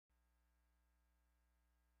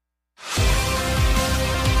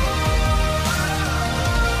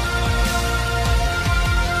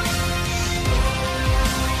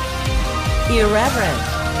Irreverent,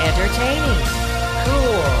 entertaining,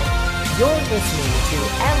 cool. You're listening to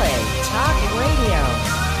LA Talk Radio.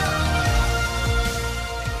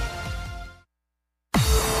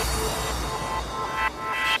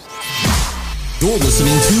 You're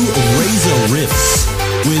listening to Reza Riffs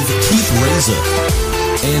with Keith Reza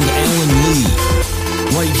and Alan Lee,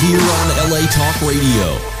 right here on LA Talk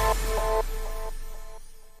Radio.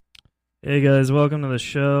 Hey guys, welcome to the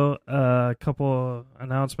show. A couple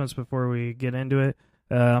announcements before we get into it.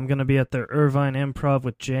 I'm going to be at the Irvine Improv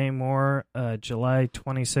with Jay Moore, July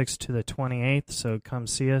 26th to the 28th, so come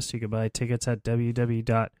see us. You can buy tickets at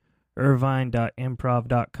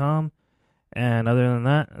www.irvine.improv.com. And other than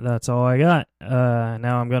that, that's all I got.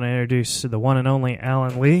 Now I'm going to introduce the one and only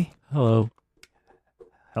Alan Lee. Hello.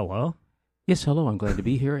 Hello? Yes, hello. I'm glad to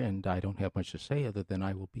be here, and I don't have much to say other than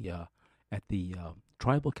I will be at the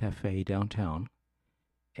Tribal Cafe downtown,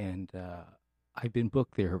 and I've been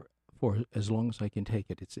booked there for as long as I can take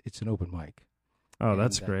it. It's an open mic. Oh,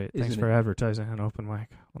 that's great. Thanks for advertising an open mic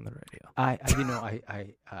on the radio.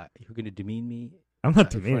 You're going to demean me. I'm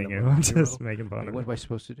not demeaning you. I'm just making fun of you. What am I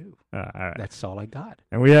supposed to do? All right. That's all I got.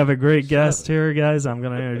 And we have a great guest here, guys. I'm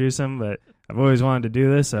going to introduce him, but I've always wanted to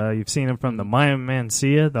do this. You've seen him from the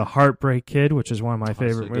Mencia, The Heartbreak Kid, which is one of my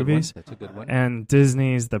favorite movies. That's a good one. And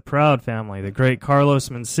Disney's The Proud Family, the great Carlos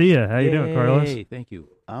Mencia. How you doing, Carlos? Hey, thank you.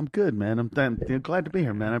 I'm good, man. I'm glad to be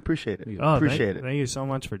here, man. I appreciate it. Oh, appreciate it. Thank you so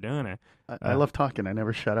much for doing it. I love talking. I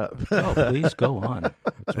never shut up. Oh, please go on. That's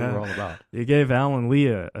what we're all about. You gave Alan Lee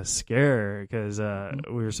a scare because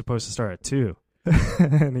we were supposed to start at 2.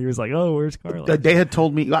 And he was like, "Oh, where's Carlos?" They had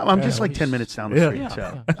told me I'm just like 10 minutes down the street,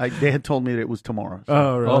 so they had told me that it was tomorrow. So.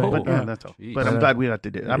 Oh, really? But that's all. Geez. But I'm glad we got to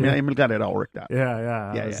do it. I mean, I got it all worked out.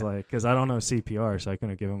 Yeah. I was like, because I don't know CPR, so I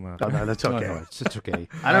couldn't give him a. Oh, no, that's okay. No, it's okay.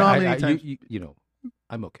 I don't know how many times.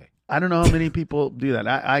 I'm okay. I don't know how many people do that.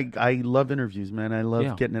 I love interviews, man. I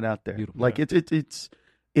love getting it out there. Beautiful. Like it's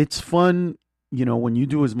fun, when you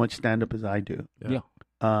do as much stand up as I do. Yeah.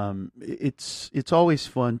 It's always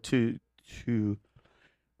fun to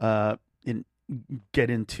get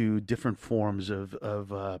into different forms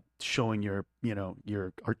of showing your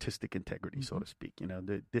artistic integrity, so to speak.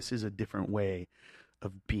 This is a different way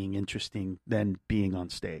of being interesting than being on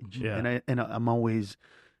stage. Yeah. And I'm always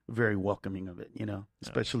very welcoming of it,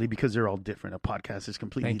 especially because they're all different. A podcast is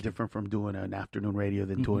completely different from doing an afternoon radio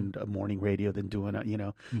than doing a morning radio than doing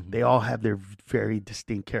they all have their very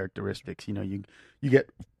distinct characteristics. You get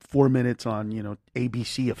 4 minutes on,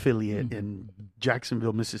 ABC affiliate in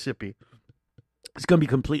Jacksonville, Mississippi. It's going to be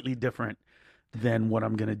completely different than what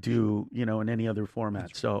I'm going to do, in any other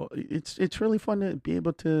format. So it's really fun to be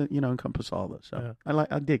able to, encompass all those. So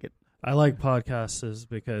I dig it. I like podcasts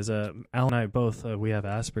because Al and I both we have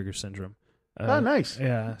Asperger's syndrome. Oh, nice.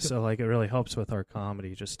 Yeah, so it really helps with our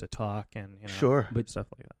comedy just to talk and sure, but stuff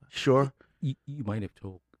like that. Sure. You might have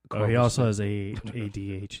told. Oh, he also has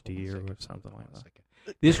ADHD or something like that.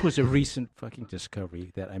 This was a recent fucking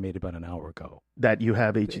discovery that I made about an hour ago. That you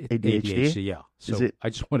have ADHD? Yeah. So I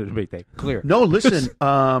just wanted to make that clear. No, listen.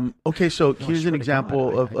 Okay, so here's an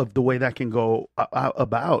example of the way that can go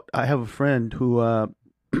about. I have a friend who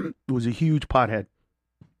was a huge pothead,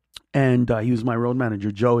 and he was my road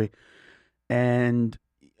manager, Joey. And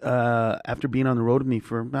after being on the road with me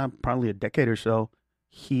for probably a decade or so,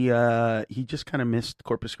 he just kind of missed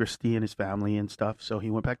Corpus Christi and his family and stuff. So he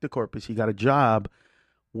went back to Corpus. He got a job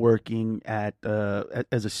working as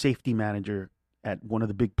a safety manager at one of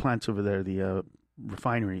the big plants over there, the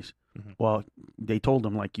refineries. Mm-hmm. Well, they told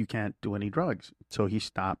him, you can't do any drugs. So he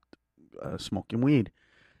stopped smoking weed.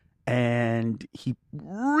 And he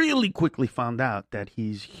really quickly found out that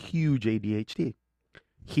he's huge ADHD.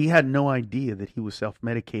 He had no idea that he was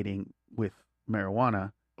self-medicating with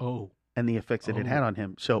marijuana and the effects that it had on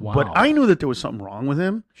him. So, But I knew that there was something wrong with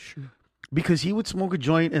him. Sure. Because he would smoke a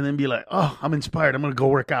joint and then be like, "Oh, I'm inspired. I'm going to go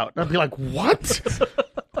work out." And I'd be like, "What?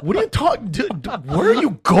 What are you talking? Where are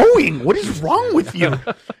you going? What is wrong with you?"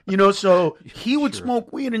 So he would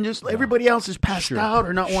smoke weed and just everybody else is passed out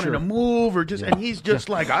or not wanting to move or just, and he's just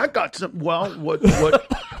like, "I got some." Well,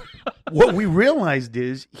 what we realized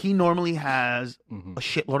is he normally has a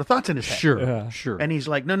shitload of thoughts in his head. Sure. And he's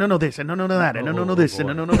like, no, this, and no, that, and no, this,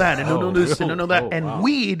 and no, that, and no, this, and no, that. And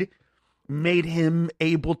weed made him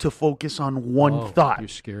able to focus on one thought. You're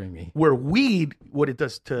scaring me. Where weed, what it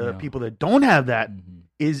does to people that don't have that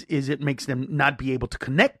is it makes them not be able to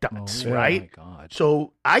connect dots, right? Oh my God.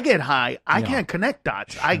 So I get high, I can't connect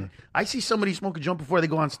dots. Sure. I see somebody smoke a joint before they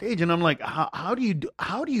go on stage, and I'm like, how do you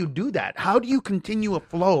do that? How do you continue a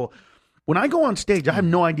flow When I go on stage, I have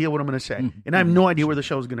no idea what I'm going to say, and I have no idea where the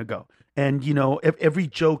show is going to go. And every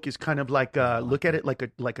joke is kind of like look at it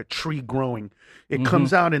like a tree growing. It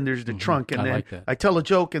comes out, and there's the trunk, and then I tell a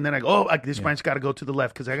joke, and then I go, this branch got to go to the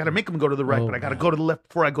left because I got to make them go to the right, but I got to go to the left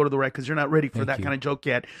before I go to the right because you're not ready for that kind of joke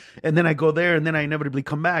yet. And then I go there, and then I inevitably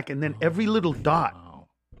come back, and then every little dot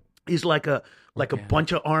is like a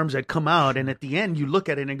bunch of arms that come out, and at the end you look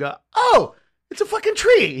at it and go, oh. It's a fucking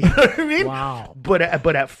tree. You know what I mean? Wow. But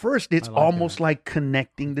at first, it's almost like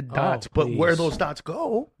connecting the dots. But where those dots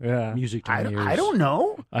go, music to my ears. I don't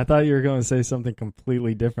know. I thought you were going to say something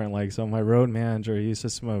completely different. Like, so my road manager used to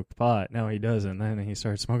smoke pot. Now he doesn't. Then he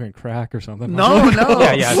started smoking crack or something. No.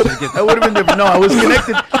 That would have been different. No,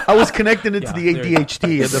 I was connecting it to the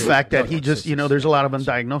ADHD and the fact that he just, there's a lot of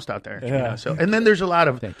undiagnosed out there. Yeah. So, and then there's a lot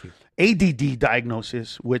of ADD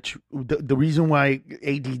diagnosis, which the reason why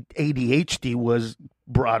ADHD was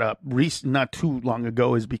brought up not too long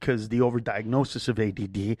ago is because the overdiagnosis of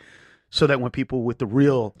ADD, so that when people with the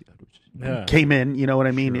real came in, you know what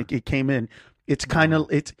I mean? Sure. It came in. It's kind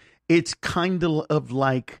of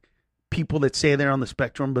like people that say they're on the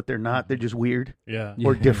spectrum, but they're not. They're just weird,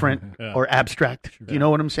 or different, or abstract. Sure. You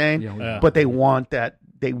know what I'm saying? Yeah. But they want that.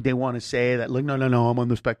 They want to say that, like, no, I'm on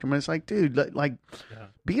the spectrum. And it's like, dude,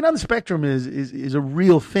 being on the spectrum is a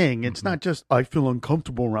real thing. It's not just I feel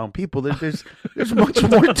uncomfortable around people. There's much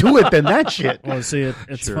more to it than that shit. Well, see,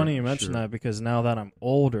 it's funny you mention that because now that I'm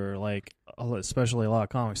older, like, especially a lot of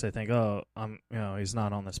comics, they think, oh, he's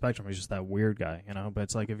not on the spectrum. He's just that weird guy, But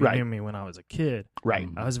it's like if you knew me when I was a kid, right?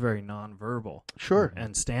 I was very nonverbal. Sure.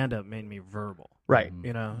 And stand-up made me verbal. Right.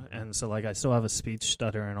 And so like I still have a speech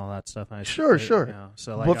stutter and all that stuff. And sure.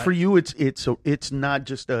 So like, but for you, it's not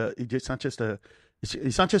just a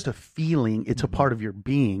feeling. It's a part of your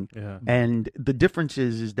being. Yeah. And the difference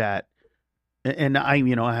is that, and I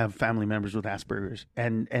have family members with Asperger's,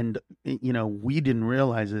 and we didn't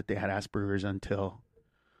realize that they had Asperger's until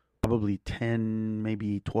probably 10,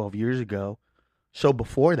 maybe 12 years ago. So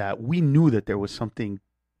before that, we knew that there was something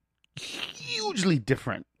hugely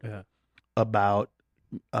different. Yeah. About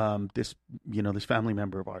this family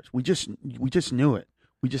member of ours. We just knew it.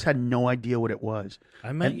 We just had no idea what it was.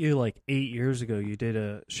 I met you like 8 years ago. You did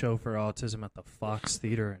a show for autism at the Fox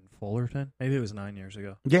Theater in Fullerton. Maybe it was 9 years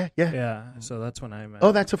ago. Yeah. So that's when I met.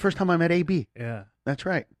 Oh, that's the first time I met AB. Yeah, that's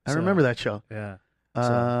right. I remember that show. Yeah.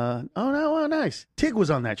 Nice. Tig was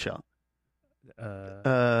on that show.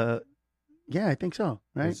 Yeah, I think so.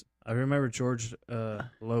 Right. I remember George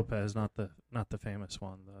Lopez, not the famous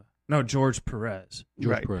one. George Perez.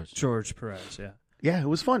 George Perez, yeah. Yeah, it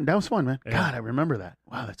was fun. That was fun, man. Yeah. God, I remember that.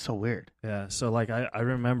 Wow, that's so weird. Yeah, so like I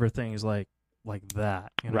remember things like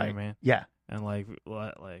that. You know what I mean? Yeah. And like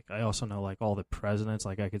I also know like all the presidents.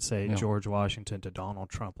 Like I could say George Washington to Donald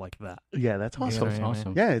Trump like that. Yeah, that's awesome. You know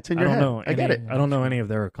awesome. Yeah, it's in your head. I get it. I don't know any of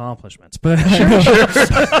their accomplishments, but sure.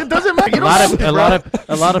 It doesn't matter.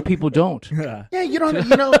 A lot of people don't. Yeah, you don't.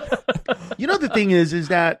 The thing is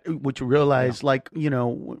that what you realize, like when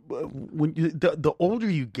the older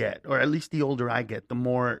you get, or at least the older I get, the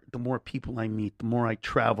more people I meet, the more I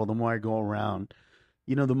travel, the more I go around.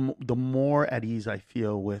 The more at ease I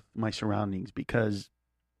feel with my surroundings because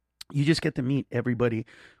you just get to meet everybody.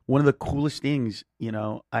 One of the coolest things,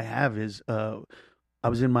 I have is I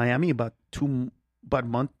was in Miami about a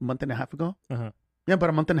month and a half ago. Uh-huh. Yeah, about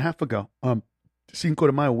a month and a half ago. Cinco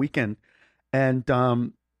de Mayo weekend. And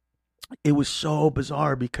it was so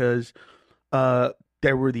bizarre because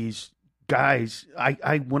there were these guys.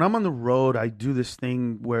 I when I'm on the road, I do this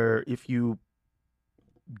thing where if you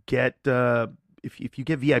get if you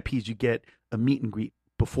get VIPs, you get a meet and greet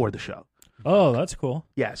before the show. Oh, that's cool.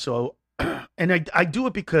 Yeah. So, and I do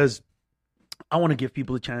it because I want to give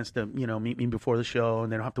people a chance to, meet me before the show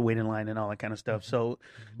and they don't have to wait in line and all that kind of stuff. So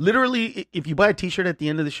literally, if you buy a t-shirt at the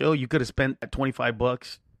end of the show, you could have spent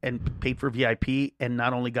 $25 and paid for VIP and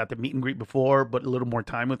not only got the meet and greet before, but a little more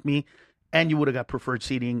time with me. And you would have got preferred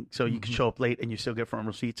seating. So you could show up late and you still get front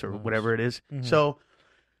row seats or whatever it is. Mm-hmm. So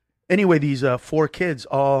anyway, these 4 kids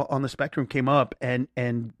all on the spectrum came up, and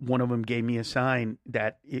one of them gave me a sign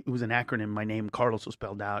that it was an acronym. My name, Carlos, was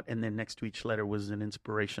spelled out, and then next to each letter was an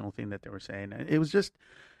inspirational thing that they were saying. It was just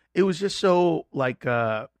so like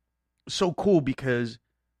so cool because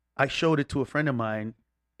I showed it to a friend of mine,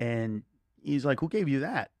 and he's like, "Who gave you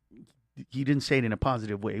that?" He didn't say it in a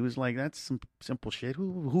positive way. He was like, "That's some simple shit.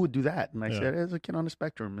 Who would do that?" And I said, "As a kid on the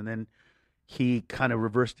spectrum," and then he kind of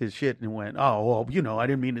reversed his shit and went, "Oh, well, I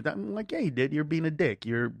didn't mean it." I'm like, "Yeah, you did. You're being a dick.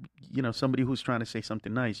 You're, somebody who's trying to say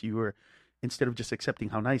something nice. You were, instead of just accepting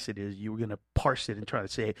how nice it is, you were going to parse it and try to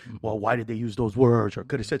say, well, why did they use those words? Or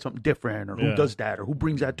could have said something different? Or who does that? Or who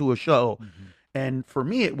brings that to a show?" Mm-hmm. And for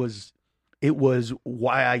me, it was it was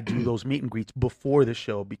why I do those meet and greets before the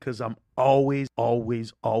show, because I'm always,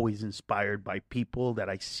 always, always inspired by people that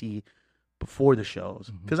I see before the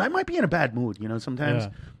shows. Because I might be in a bad mood, sometimes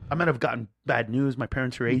I might have gotten bad news. My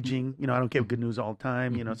parents are aging, I don't get good news all the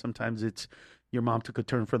time. Sometimes it's your mom took a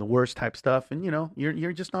turn for the worse type stuff. And,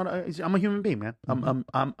 you're just not, I'm a human being, man.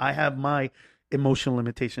 I have my emotional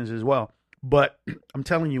limitations as well. But I'm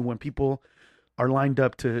telling you, when people are lined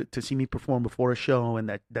up to see me perform before a show,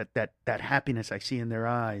 and that happiness I see in their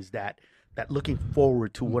eyes, that looking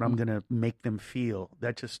forward to what I'm going to make them feel,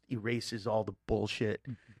 that just erases all the bullshit.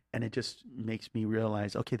 And it just makes me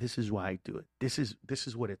realize, okay, this is why I do it. This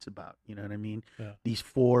is what it's about. You know what I mean? Yeah. These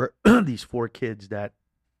four kids that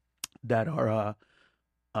are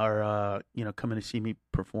coming to see me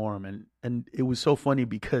perform, and it was so funny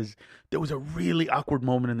because there was a really awkward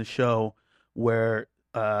moment in the show where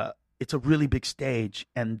it's a really big stage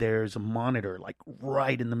and there's a monitor like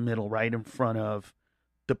right in the middle, right in front of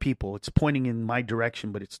the people. It's pointing in my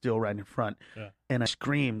direction, but it's still right in front. Yeah. And I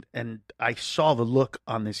screamed, and I saw the look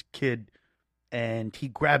on this kid, and he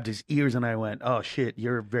grabbed his ears, and I went, "Oh shit,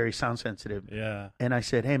 you're very sound sensitive." Yeah. And I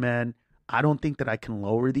said, "Hey man, I don't think that I can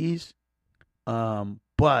lower these,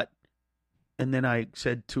 but." And then I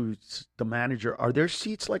said to the manager, "Are there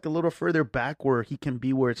seats like a little further back where he can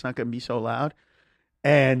be, where it's not going to be so loud?"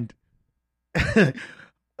 And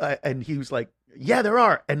and he was like, "Yeah, there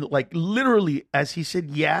are." And like literally as he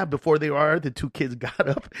said, "Yeah," before they are, the two kids got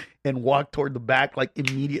up and walked toward the back like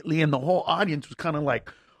immediately. And the whole audience was kind of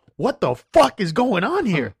like, what the fuck is going on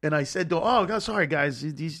here? And I said to him, "Oh, God, sorry guys,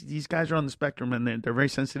 these guys are on the spectrum and they're very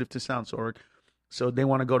sensitive to sound. So they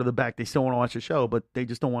want to go to the back. They still want to watch the show, but they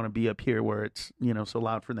just don't want to be up here where it's, so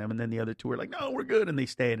loud for them." And then the other two were like, "No, we're good." And they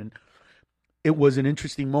stayed. And it was an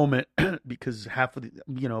interesting moment because half of the,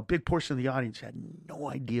 a big portion of the audience had no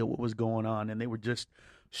idea what was going on. And they were just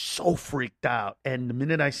so freaked out. And the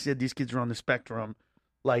minute I said these kids are on the spectrum,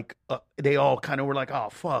 like they all kind of were like, "Oh,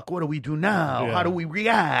 fuck, what do we do now? Yeah. How do we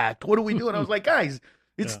react? What do we do?" And I was like, "Guys,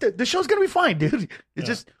 it's the show's going to be fine, dude." It's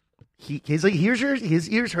just, he's like, his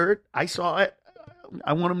ears hurt. I saw it.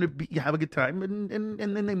 I want him to have a good time. And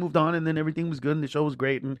then they moved on, and then everything was good, and the show was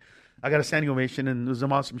great. And I got a standing ovation, and it was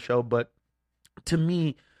an awesome show. But to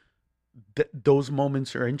me, those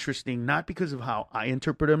moments are interesting, not because of how I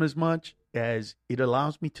interpret them as much as it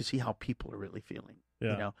allows me to see how people are really feeling,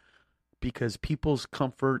 because people's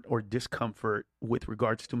comfort or discomfort with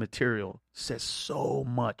regards to material says so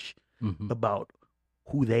much about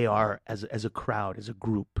who they are as a crowd, as a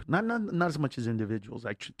group, not as much as individuals.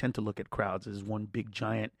 I tend to look at crowds as one big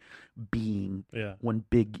giant being, one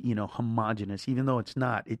big, homogenous, even though it's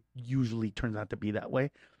not, it usually turns out to be that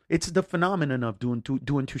way. It's the phenomenon of doing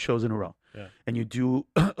two shows in a row, and you do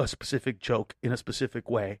a specific joke in a specific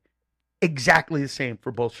way, exactly the same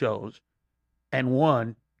for both shows, and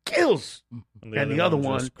one kills, and the other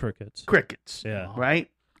one crickets, right?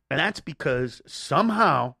 And that's because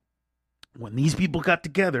somehow, when these people got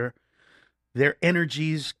together, their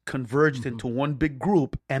energies converged into one big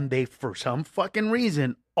group, and they, for some fucking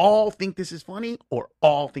reason, all think this is funny or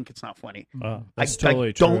all think it's not funny. That's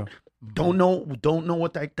totally true. Don't know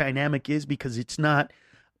what that dynamic is, because it's not.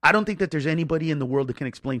 I don't think that there's anybody in the world that can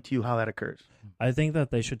explain to you how that occurs. I think that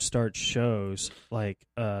they should start shows like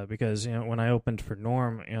because when I opened for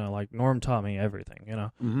Norm, like Norm taught me everything,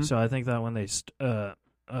 So I think that when they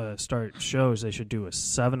start shows, they should do a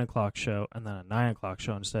 7:00 show and then a 9:00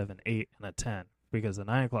 show instead of an 8 and a 10, because the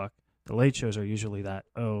 9:00, the late shows are usually that,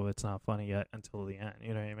 it's not funny yet until the end.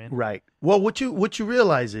 You know what I mean? Right. Well, what you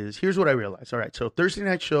realize is, here's what I realized. All right, so Thursday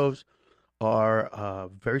night shows are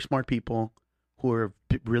very smart people who are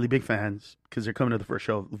really big fans because they're coming to the first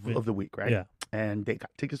show of the week, right? Yeah. And they got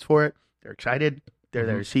tickets for it. They're excited. They're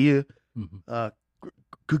there to see you.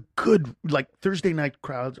 Good, like Thursday night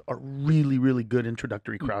crowds are really, really good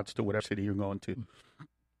introductory crowds to whatever city you're going to.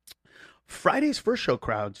 Friday's first show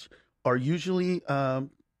crowds are usually a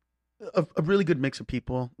really good mix of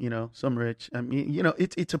people, some rich. I mean,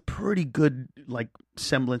 it's a pretty good like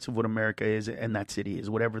semblance of what America is and that city is,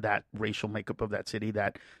 whatever that racial makeup of that city,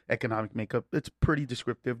 that economic makeup. It's pretty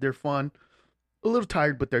descriptive. They're fun, a little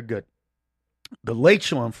tired, but they're good. The late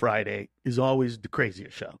show on Friday is always the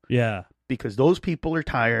craziest show. Yeah. Because those people are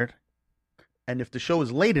tired, and if the show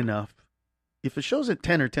is late enough, if the show's at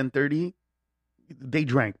 10 or 10:30, they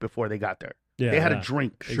drank before they got there. Yeah, they had a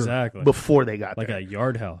drink exactly before they got like there. a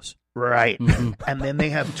yard house. Right. And then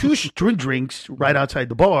they have two drinks right outside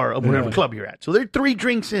the bar of whatever club you're at. So they're 3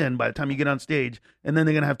 drinks in by the time you get on stage, and then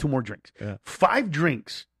they're going to have 2 more drinks. Yeah. 5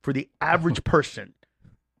 drinks for the average person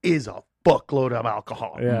is a fuckload of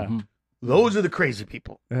alcohol. Yeah. Those are the crazy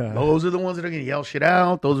people. Yeah. Those are the ones that are going to yell shit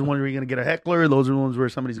out. Those are the ones where you're going to get a heckler. Those are the ones where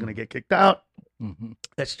somebody's going to get kicked out. Mm-hmm.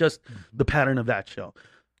 That's just the pattern of that show.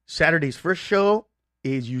 Saturday's first show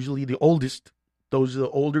is usually the oldest. Those are the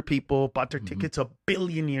older people, bought their tickets a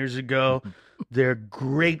billion years ago. They're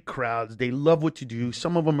great crowds. They love what you do.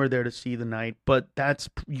 Some of them are there to see the night, but that's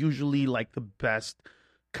usually like the best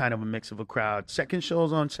kind of a mix of a crowd. Second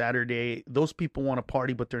show's on Saturday. Those people want to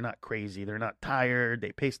party, but they're not crazy. They're not tired.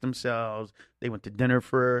 They pace themselves. They went to dinner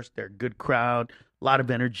first. They're a good crowd. A lot of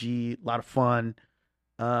energy, a lot of fun.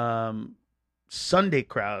 Sunday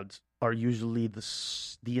crowds are usually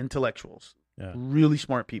the intellectuals, really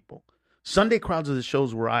smart people. Sunday crowds are the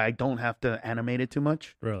shows where I don't have to animate it too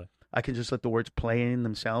much. Really? I can just let the words play in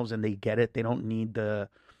themselves, and they get it. They don't need to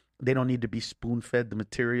be spoon fed the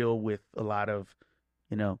material with a lot of,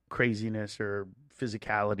 craziness or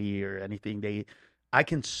physicality or anything. I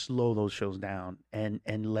can slow those shows down and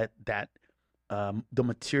let that the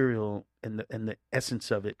material and the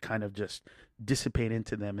essence of it kind of just dissipate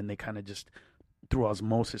into them, and they kind of just through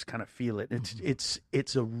osmosis kind of feel it.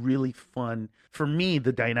 It's a really fun, for me,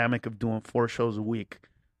 the dynamic of doing 4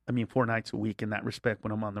 nights a week in that respect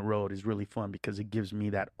when I'm on the road is really fun because it gives me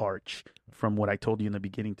that arch from what I told you in the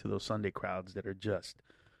beginning to those Sunday crowds that are just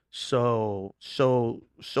so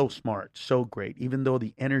smart, so great, even though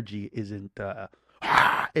the energy isn't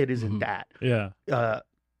it isn't that.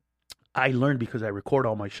 I learned because I record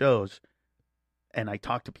all my shows and I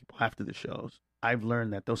talk to people after the shows. I've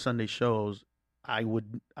learned that those Sunday shows,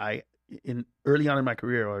 early on in my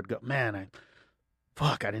career, I would go, man, I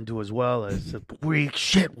didn't do as well as a week.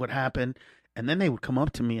 Shit, what happened? And then they would come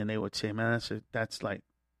up to me and they would say, man, that's the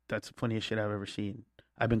funniest shit I've ever seen.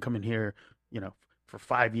 I've been coming here, for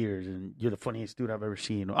 5 years, and you're the funniest dude I've ever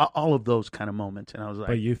seen. All of those kind of moments. And I was like,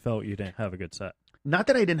 but you felt you didn't have a good set. Not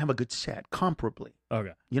that I didn't have a good set, comparably.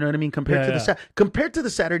 Okay. You know what I mean? Compared to the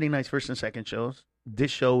Saturday nights first and second shows, this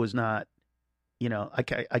show is not,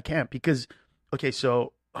 I can't because, okay,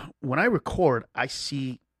 so when I record, I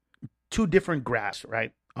see 2 different graphs,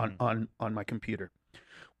 right, on my computer.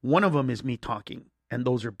 One of them is me talking, and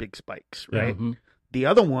those are big spikes, right? Mm-hmm. The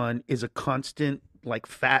other one is a constant, like,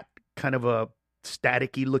 fat, kind of a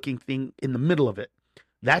staticky looking thing in the middle of it.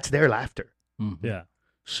 That's their laughter. Mm-hmm. Yeah.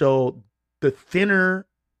 So the thinner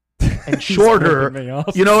and shorter,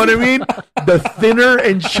 you know what I mean? The thinner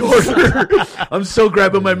and shorter. I'm so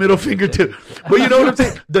grabbing my middle finger too. But you know what I'm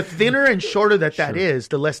saying? The thinner and shorter that is,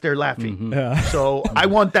 the less they're laughing. Mm-hmm. Yeah. So I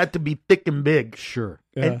want that to be thick and big. Sure.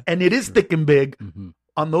 Yeah. And it is thick and big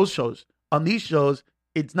on those shows. On these shows,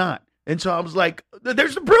 it's not. And so I was like,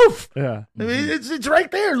 there's the proof. Yeah. I mean, it's right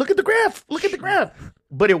there. Look at the graph. Look at the graph.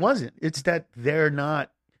 But it wasn't. It's that they're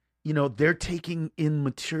not, they're taking in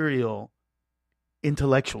material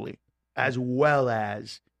intellectually as well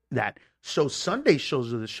as that. So Sunday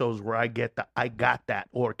shows are the shows where I got that,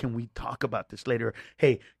 or can we talk about this later?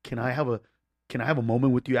 Hey, can I have a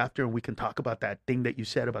moment with you after and we can talk about that thing that you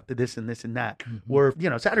said about the this and this and that? Where,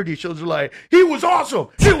 Saturday shows are like, he was awesome.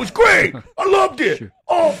 It was great. I loved it. Sure.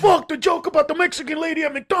 Oh, fuck, the joke about the Mexican lady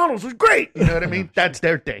at McDonald's was great. You know what I mean? That's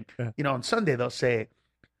their thing. On Sunday they'll say,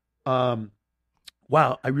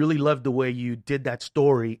 wow, I really love the way you did that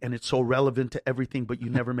story, and it's so relevant to everything, but you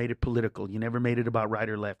never made it political. You never made it about right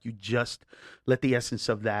or left. You just let the essence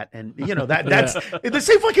of that, and that's the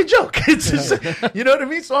same fucking joke. It's just, you know what I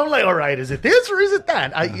mean? So I'm like, all right, is it this or is it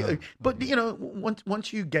that? But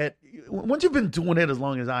once you've been doing it as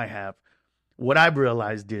long as I have, what I've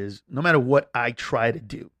realized is no matter what I try to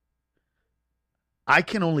do, I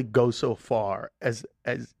can only go so far as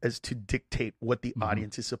to dictate what the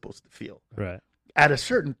audience is supposed to feel. Right. At a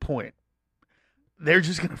certain point, they're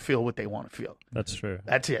just going to feel what they want to feel. That's true.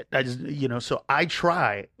 That's it. So I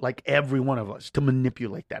try, like every one of us, to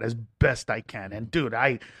manipulate that as best I can. And dude,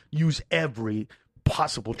 I use every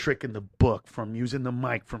possible trick in the book, from using the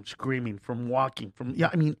mic, from screaming, from walking,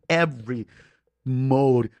 every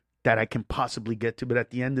mode that I can possibly get to. But at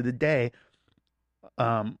the end of the day,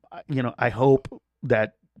 I hope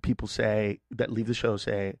that people that leave the show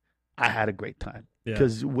say, I had a great time.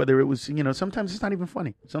 Because whether it was, sometimes it's not even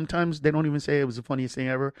funny. Sometimes they don't even say it was the funniest thing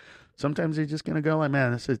ever. Sometimes they're just gonna go like,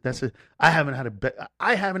 man, I haven't had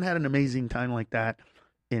an amazing time like that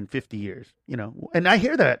in 50 years. And I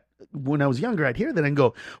hear that when I was younger. I'd hear that and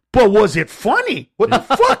go, but was it funny? What the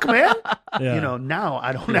fuck, man? Now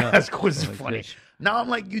I don't ask, was it funny? Now I'm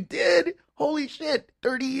like, you did? Holy shit!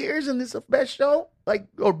 30 years and this is the best show,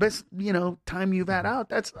 or best time you've had out.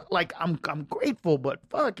 That's like, I'm grateful, but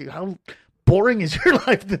fuck, how boring is your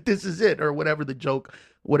life that this is it, or whatever the joke,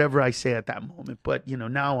 whatever I say at that moment. But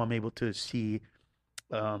now I'm able to see,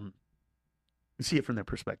 see it from their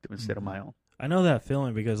perspective instead of my own. I know that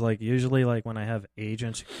feeling because, like, usually, like, when I have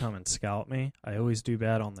agents who come and scout me, I always do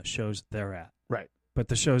bad on the shows they're at. Right. But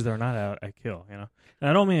the shows they're not at, I kill, you know? And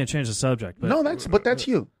I don't mean to change the subject. But, No, that's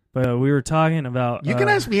you. But we were talking about... You can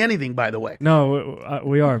ask me anything, by the way. No,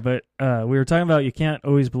 we are. But we were talking about you can't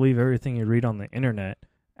always believe everything you read on the internet.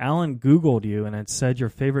 Alan Googled you, and it said your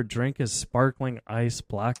favorite drink is sparkling ice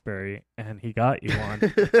blackberry, and he got you one,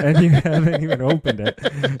 and you haven't even opened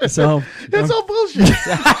it. So that's all bullshit.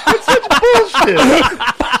 That's such bullshit.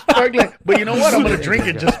 Sparkling. But you know what? I'm gonna drink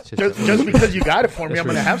it just because you got it for me. I'm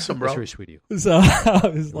gonna have some, bro. That's very sweet of you. So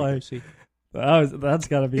I was like, that's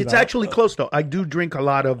got to be. It's actually close though. I do drink a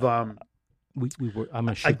lot of. I'm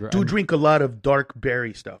a sugar. I do drink a lot of dark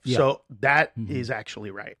berry stuff, Yeah. so that is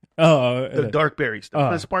actually right. Oh, The dark berry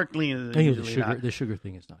stuff. The sparkling is usually not. The sugar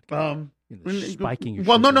thing is not. Spiking your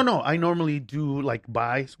well, sugar. no. I normally do like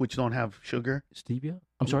buys, which don't have sugar. Stevia?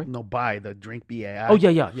 I'm sorry? No, buy the drink BAI. Oh,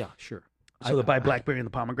 yeah, sure. So the buy blackberry and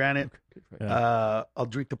the pomegranate. Yeah. I'll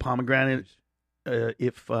drink the pomegranate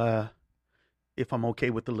if I'm okay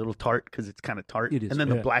with the little tart because it's kind of tart. It is. And then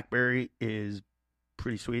Yeah. the blackberry is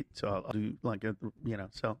pretty sweet, so I'll do like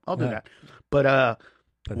so I'll do Yeah. that. But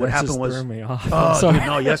But what that happened just was threw me off. I'm oh sorry. dude,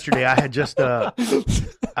 no, yesterday I had just I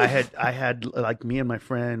had like me and my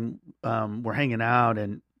friend were hanging out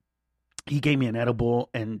and he gave me an edible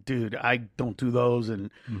and dude I don't do those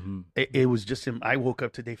and it was just I woke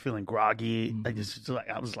up today feeling groggy.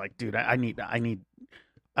 I was like dude I need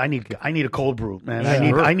a cold brew, man.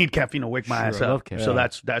 Yeah. I need caffeine to wake my Sure, ass I love up. caffeine. So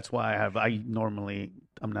that's why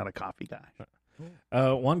I'm not a coffee guy.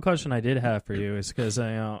 One question I did have for you is because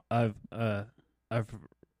I've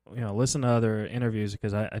listened to other interviews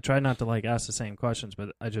because I try not to like ask the same questions,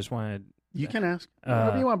 but I just wanted. You can ask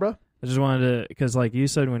whatever you want, bro. I just wanted to because like you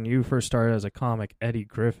said when you first started as a comic, Eddie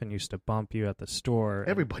Griffin used to bump you at the store.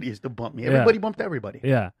 Everybody used to bump me. Yeah. Everybody bumped everybody.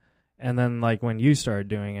 Yeah, and then like when you started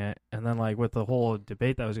doing it, and then like with the whole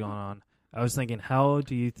debate that was going on, I was thinking, how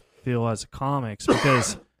do you feel as comics?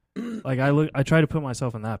 Because like I try to put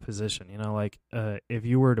myself in that position, you know, like if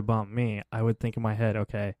you were to bump me, I would think in my head,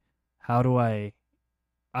 okay, how do I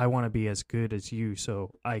want to be as good as you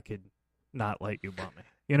so I could not let you bump me.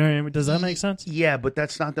 You know what I mean? Does that make sense? Yeah, but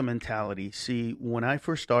that's not the mentality. See, when I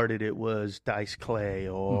first started, it was Dice Clay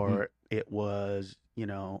or it was,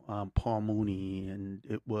 Paul Mooney, and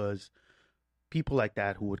it was people like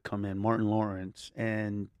that who would come in, Martin Lawrence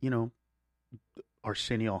and,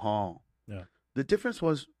 Arsenio Hall. Yeah. The difference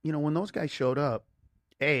was, when those guys showed up,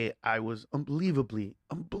 I was unbelievably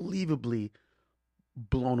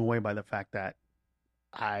blown away by the fact that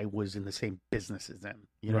I was in the same business as them.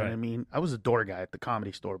 You know what I mean? I was a door guy at the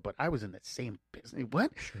Comedy Store, but I was in the same business.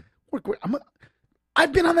 What? Sure.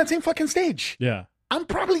 I've been on that same fucking stage. Yeah. I'm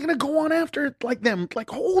probably going to go on after it like them. Like,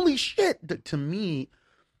 holy shit. To me,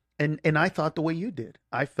 and I thought the way you did.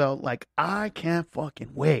 I felt like I can't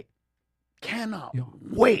fucking wait. Cannot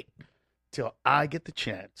wait till I get the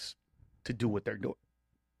chance to do what they're doing.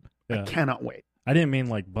 Yeah. I cannot wait. I didn't mean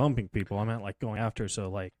like bumping people. I meant like going after. So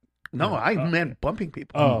like. No, I meant bumping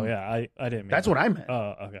people. Oh, yeah. I didn't mean that's that. what I meant.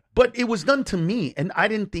 Oh, okay. But it was done to me, and I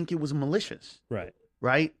didn't think it was malicious. Right.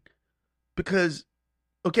 Right? Because,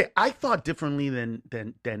 okay, I thought differently than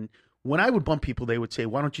when I would bump people, they would say,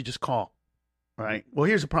 why don't you just call? Right? Well,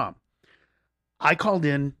 here's the problem. I called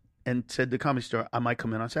in and said to the Comedy Store, I might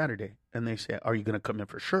come in on Saturday. And they said, are you going to come in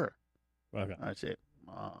for sure? Okay. I said,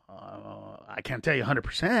 I can't tell you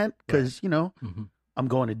 100% because, I'm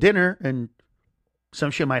going to dinner and some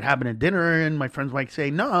shit might happen at dinner and my friends might say,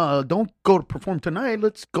 no, don't go to perform tonight.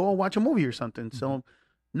 Let's go watch a movie or something. Mm-hmm. So,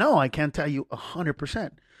 no, I can't tell you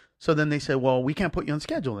 100%. So then they said, well, we can't put you on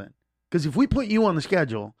schedule then. Because if we put you on the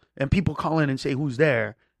schedule and people call in and say who's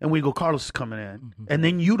there and we go, Carlos is coming in, and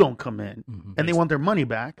then you don't come in and they want their money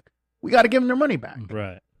back, we got to give them their money back.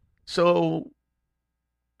 Right. So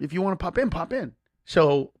if you want to pop in, pop in.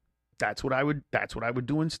 So that's what I would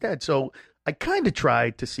do instead. So I kind of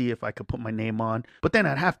tried to see if I could put my name on, but then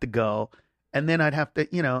I'd have to go, and then I'd have to,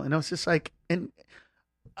 and I was just like, and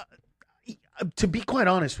to be quite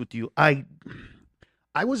honest with you, I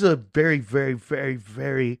was a very, very, very,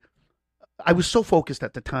 very, I was so focused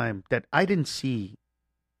at the time that I didn't see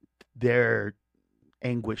their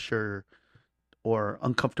anguish or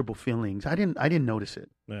uncomfortable feelings. I didn't notice it.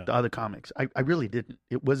 Yeah. The other comics, I really didn't.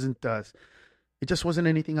 It wasn't. It just wasn't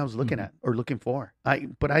anything I was looking at or looking for.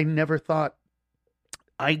 But I never thought.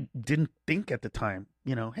 I didn't think at the time.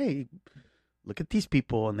 Hey, look at these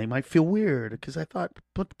people, and they might feel weird because I thought,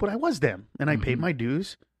 but I was them, and I paid my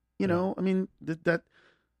dues. I mean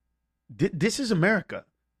this is America.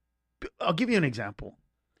 I'll give you an example.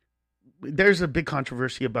 there's a big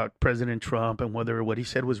controversy about President Trump and whether what he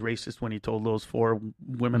said was racist when he told those 4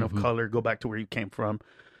 women of color, go back to where you came from,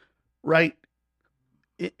 right?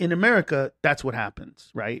 In America, that's what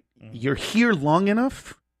happens, right? You're here long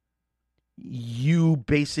enough, you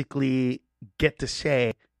basically get to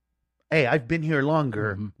say, hey, I've been here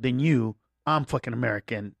longer than you. I'm fucking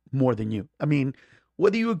American more than you. I mean,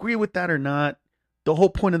 whether you agree with that or not, the whole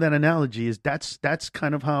point of that analogy is that's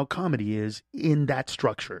kind of how comedy is in that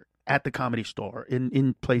structure at the Comedy Store,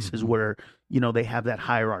 in places where, they have that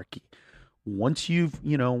hierarchy. Once you've,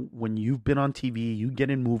 when you've been on TV, you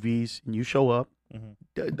get in movies and you show up,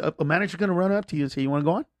 a manager's going to run up to you and say, you want to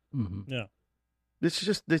go on? Yeah. It's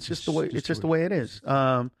just the way it is.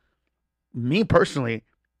 Me personally,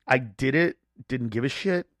 I did it, didn't give a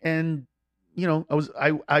shit. And,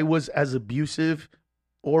 I was as abusive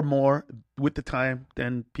or more with the time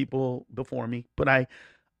than people before me. But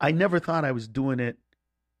I never thought I was doing it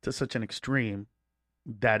to such an extreme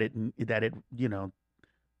that it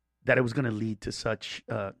was going to lead to such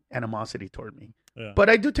animosity toward me. Yeah. But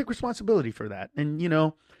I do take responsibility for that. And,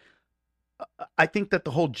 I think that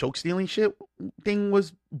the whole joke stealing shit thing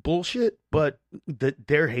was bullshit, but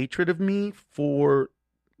their hatred of me for,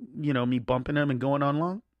 me bumping them and going on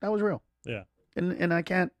long, that was real. Yeah. And I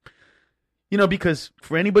can't, because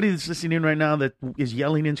for anybody that's listening right now that is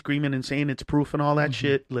yelling and screaming and saying it's proof and all that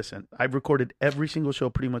shit, listen, I've recorded every single show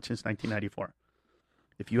pretty much since 1994.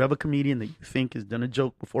 If you have a comedian that you think has done a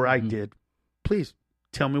joke before I did, please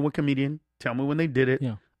tell me what comedian, tell me when they did it.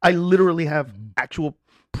 Yeah. I literally have actual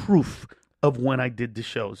proof of when I did the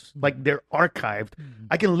shows. Like, they're archived.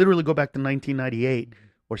 I can literally go back to 1998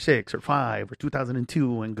 or 6 or 5 or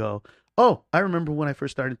 2002 and go, oh, I remember when I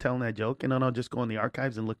first started telling that joke. And then I'll just go in the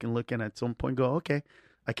archives and look and at some point go, okay,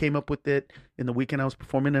 I came up with it in the weekend I was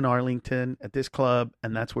performing in Arlington at this club,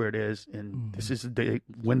 and that's where it is. And this is the day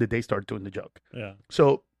when did they start doing the joke. Yeah.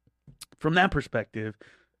 So from that perspective,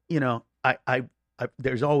 I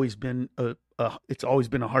there's always been it's always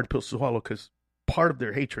been a hard pill to swallow, because part of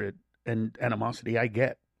their hatred and animosity I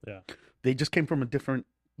get. Yeah. They just came from a different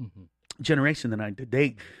generation than I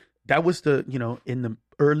did. That was the, in the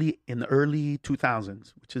early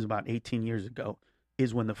 2000s, which is about 18 years ago,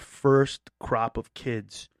 is when the first crop of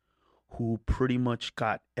kids who pretty much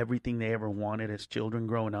got everything they ever wanted as children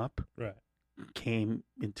growing up came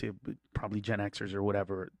into probably Gen Xers or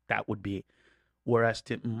whatever that would be. Whereas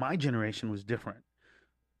my generation was different.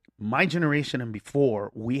 My generation and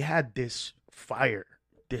before, we had this fire,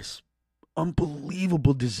 this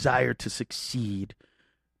unbelievable desire to succeed,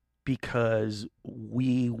 because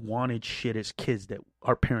we wanted shit as kids that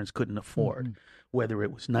our parents couldn't afford, whether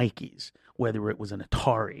it was Nikes, whether it was an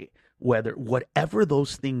Atari, whatever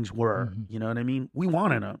those things were, you know what I mean? We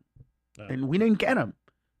wanted them, and we didn't get them.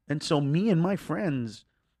 And so me and my friends,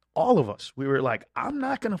 all of us, we were like, I'm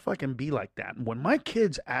not going to fucking be like that. And when my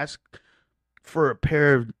kids ask for a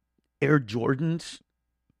pair of Air Jordans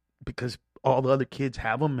because all the other kids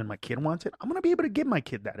have them and my kid wants it, I'm going to be able to give my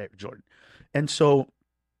kid that Air Jordan. And so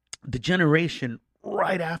the generation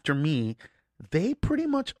right after me, they pretty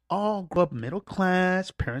much all grew up middle class.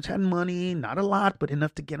 Parents had money, not a lot, but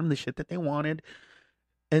enough to get them the shit that they wanted.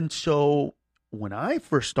 And so when I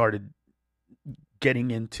first started getting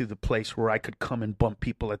into the place where I could come and bump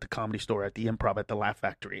people at the Comedy Store, at the Improv, at the Laugh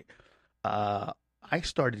Factory, I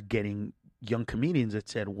started getting young comedians that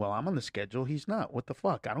said, well, I'm on the schedule, he's not. What the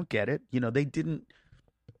fuck? I don't get it. They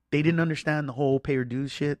didn't understand the whole pay your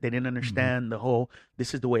dues shit. They didn't understand the whole,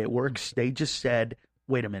 this is the way it works. They just said,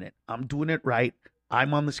 wait a minute, I'm doing it right.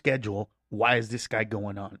 I'm on the schedule. Why is this guy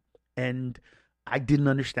going on? And I didn't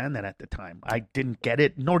understand that at the time. I didn't get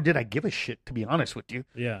it, nor did I give a shit, to be honest with you.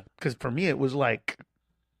 Yeah. Because for me, it was like,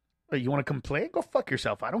 oh, you want to come play? Go fuck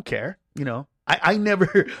yourself. I don't care. I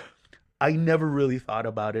never really thought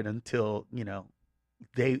about it until,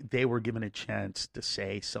 they were given a chance to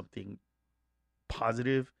say something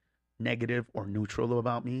positive, negative, or neutral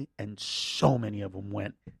about me. And so many of them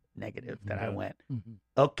went negative that I went,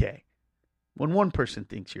 okay. When one person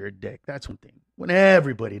thinks you're a dick, that's one thing. When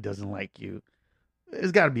everybody doesn't like you,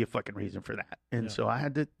 there's got to be a fucking reason for that. And so I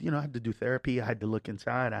had to, I had to do therapy. I had to look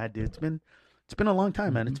inside. It's been a long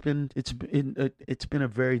time, man. It's been a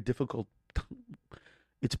very difficult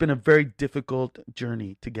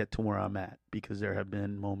journey to get to where I'm at, because there have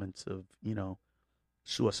been moments of,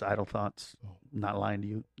 suicidal thoughts, not lying to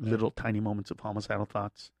you, little tiny moments of homicidal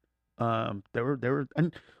thoughts. There were,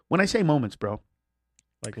 and when I say moments, bro,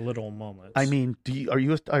 like little moments. I mean, are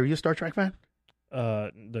you a Star Trek fan?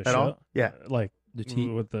 The At show, all? Yeah, like The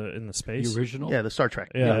in the space, the original? yeah, the Star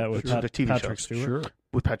Trek, yeah, with the TV Patrick show Stewart. Sure.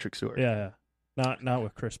 with Patrick Stewart. Yeah, not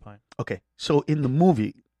with Chris Pine. Okay, so in the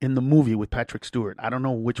movie, in the movie with Patrick Stewart. I don't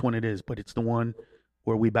know which one it is, but it's the one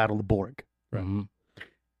where we battle the Borg. Right. Mm-hmm.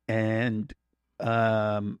 And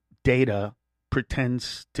Data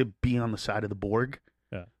pretends to be on the side of the Borg.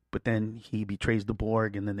 Yeah. But then he betrays the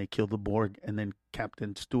Borg, and then they kill the Borg. And then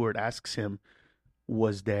Captain Stewart asks him,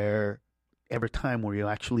 was there ever time where you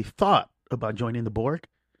actually thought about joining the Borg?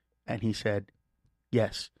 And he said,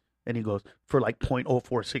 yes. And he goes, for like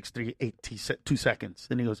 0.04638 seconds.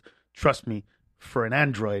 Then he goes, trust me, for an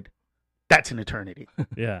android, that's an eternity.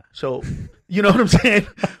 Yeah. So, you know what I'm saying?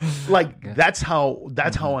 Like, Yeah. that's how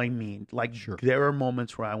I mean. Like, Sure. there are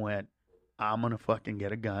moments where I went, I'm going to fucking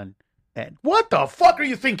get a gun. And what the fuck are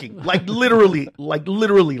you thinking? Like, literally like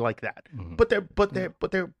that. Mhm.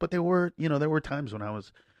 But there were, you know, there were times when I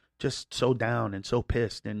was just so down and so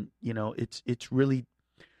pissed. And, you know, it's really,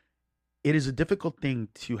 it is a difficult thing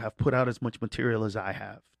to have put out as much material as I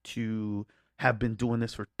have, to have been doing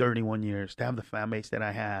this for 31 years, to have the fan base that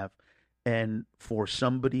I have, and for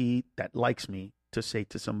somebody that likes me to say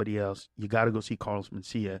to somebody else, you got to go see Carlos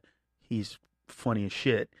Mencia. He's funny as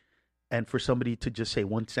shit. And for somebody to just say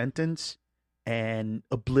one sentence and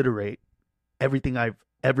obliterate everything I've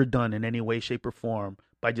ever done in any way, shape, or form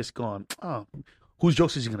by just going, oh, whose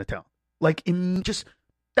jokes is he going to tell? Like, in just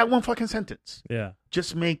that one fucking sentence Yeah.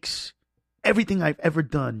 just makes everything I've ever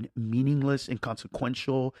done meaningless,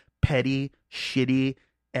 inconsequential, petty, shitty.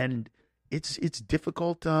 And it's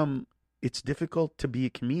difficult. It's difficult to be a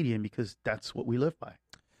comedian because that's what we live by.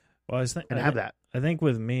 Well, And have that. I think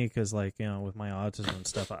with me, because like, you know, with my autism and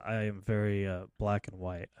stuff, I am very black and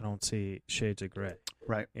white. I don't see shades of gray.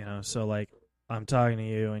 Right. You know, so like I'm talking to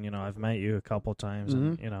you, and you know, I've met you a couple times,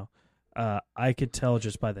 and you know, I could tell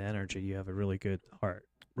just by the energy you have a really good heart.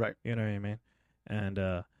 Right. You know what I mean?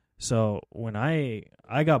 And so when I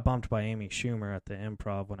got bumped by Amy Schumer at the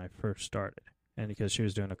Improv when I first started, and because she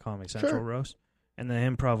was doing a Comedy Central Sure. roast, and the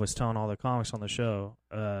Improv was telling all the comics on the show,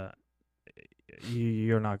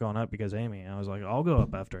 you're not going up because Amy. I was like, I'll go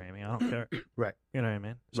up after Amy. I don't care. Right. You know what I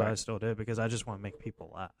mean? So I Right. still did because I just want to make people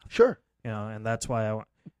laugh. Sure. You know, and that's why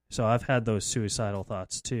so I've had those suicidal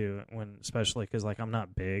thoughts too, especially because like I'm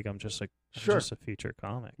not big. I'm just like Sure. just a feature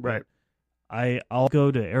comic. Right. I'll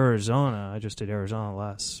go to Arizona. I just did Arizona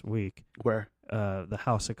last week. Where? The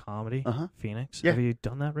House of Comedy, Uh-huh. Phoenix. Yeah. Have you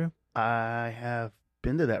done that room? I have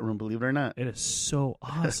been to that room, believe it or not. It is so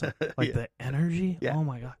awesome. Like Yeah. the energy. Yeah. Oh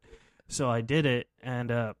my god. So I did it,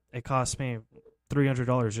 and it cost me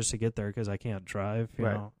 $300 just to get there because I can't drive, you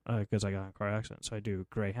Right. know, because I got in a car accident. So I do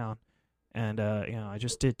Greyhound, and you know, I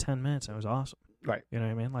just did 10 minutes. And it was awesome. Right. You know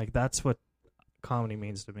what I mean? Like that's what comedy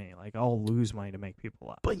means to me. Like I'll lose money to make people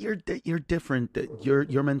laugh. But you're different.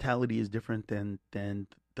 Your mentality is different than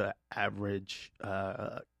the average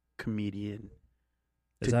comedian.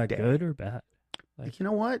 Is that today. good or bad? Like, you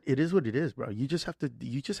know what? It is what it is, bro. You just have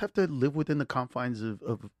to live within the confines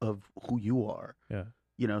of who you are. Yeah.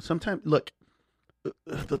 You know, sometimes look,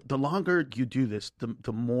 the longer you do this,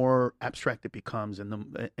 the more abstract it becomes, and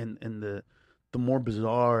the more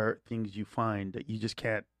bizarre things you find that you just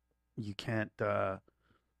can't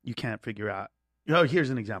figure out. You know,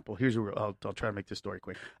 here's an example. I'll try to make this story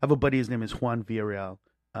quick. I have a buddy. His name is Juan Villarreal.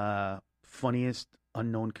 Funniest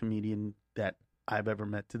unknown comedian that I've ever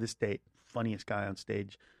met to this date. Funniest guy on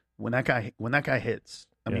stage. When that guy hits,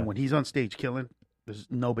 I mean, when he's on stage killing, there's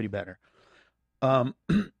nobody better. I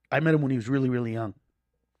met him when he was really, really young,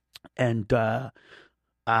 and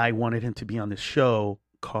I wanted him to be on this show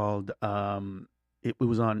called it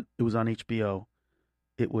was on HBO.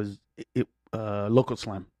 It was Local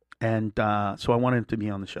Slam, and so I wanted him to be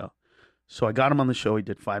on the show. So I got him on the show. He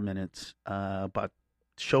did 5 minutes. About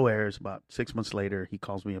show airs about 6 months later. He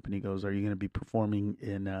calls me up and he goes, "Are you going to be performing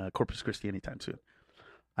in Corpus Christi anytime soon?"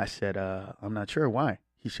 I said, "I'm not sure. Why?"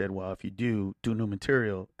 He said, "Well, if you do new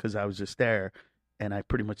material, because I was just there, and I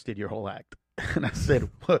pretty much did your whole act." And I said,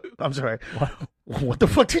 "What? I'm sorry. What the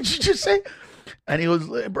fuck did you just say?" And he was,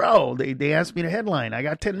 "Bro, they asked me to headline. I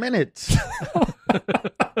got 10 minutes."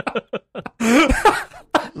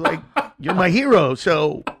 Like, you're my hero,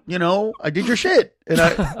 so you know I did your shit.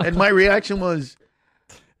 And my reaction was,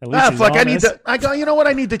 At least he's fuck, honest. I go, you know what?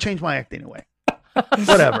 I need to change my act anyway.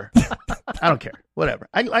 Whatever. I don't care. Whatever.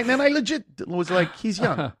 I legit was like, he's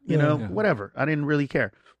young, you know, whatever. I didn't really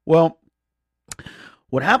care. Well,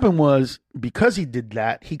 what happened was, because he did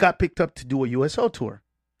that, he got picked up to do a USO tour.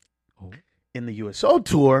 Oh. In the USO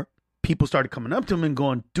tour, people started coming up to him and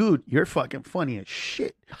going, "Dude, you're fucking funny as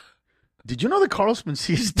shit. Did you know that Carlos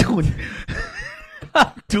Mencia is doing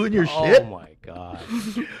your shit?" Oh my god!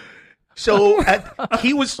 So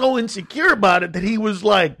he was so insecure about it that he was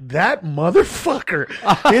like, "That motherfucker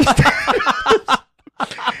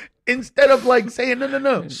instead of like saying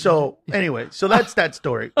no. So anyway, so that's that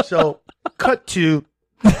story. So cut to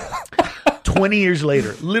 20 years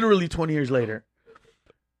later, literally 20 years later,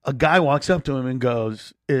 a guy walks up to him and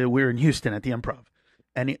goes, we were in Houston at the Improv.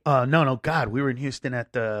 And he, God, we were in Houston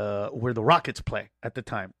at where the Rockets play at the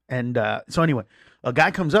time. And so anyway, a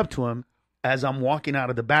guy comes up to him as I'm walking out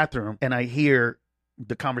of the bathroom, and I hear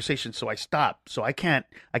the conversation. So I stop. So I can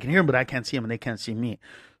hear him, but I can't see him, and they can't see me.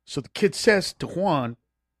 So the kid says to Juan,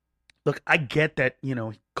 look, I get that,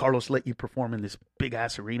 Carlos let you perform in this big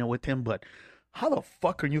ass arena with him, but how the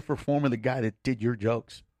fuck are you performing the guy that did your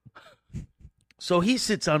jokes? So he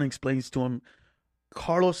sits down and explains to him,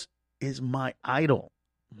 Carlos is my idol,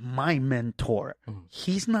 my mentor.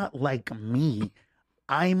 He's not like me.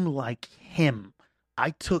 I'm like him. I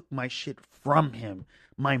took my shit from him.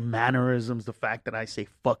 My mannerisms, the fact that I say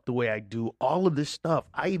fuck the way I do, all of this stuff.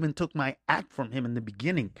 I even took my act from him in the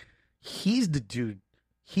beginning. He's the dude.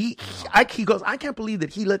 He goes, I can't believe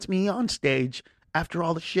that he lets me on stage after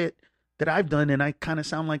all the shit that I've done, and I kind of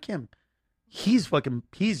sound like him. He's like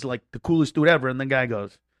the coolest dude ever. And the guy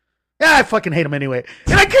goes, yeah, I fucking hate him anyway.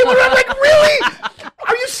 And I came around like, really?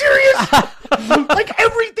 Are you serious? Like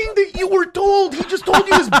everything that you were told, he just told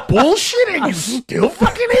you is bullshit, and you still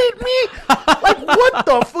fucking hate me? Like, what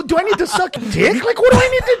the fuck? Do I need to suck dick? Like, what do I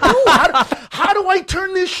need to do? How do I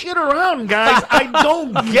turn this shit around, guys? I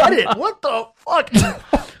don't get it. What the fuck?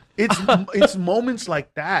 It's moments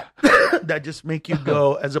like that that just make you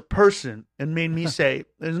go as a person, and made me say,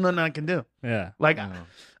 there's nothing I can do. Yeah. Like,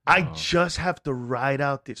 I just have to ride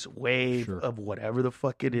out this wave of whatever the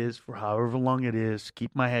fuck it is for however long it is.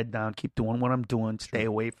 Keep my head down. Keep doing what I'm doing. Stay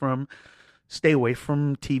away from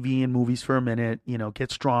TV and movies for a minute.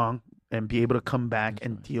 Get strong and be able to come back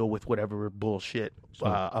and deal with whatever bullshit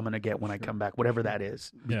I'm gonna get when I come back, whatever that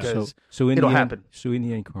is. Because it'll happen. So in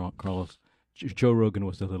the end, Carlos, Joe Rogan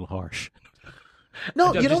was a little harsh.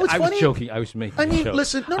 No, you know what's funny? I was joking. I was making. I mean,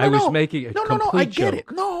 listen. No. I was making a complete I get joke.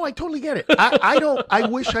 it. No, I totally get it. I don't. I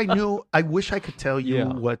wish I knew. I wish I could tell you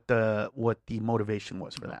what the motivation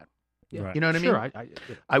was for that. Yeah. Right. You know what I mean? Sure.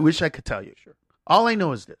 I wish I could tell you. Sure. All I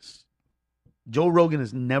know is this: Joe Rogan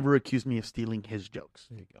has never accused me of stealing his jokes.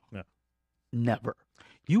 There you go. No. Never.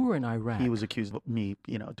 You were in Iraq. He was accused of me,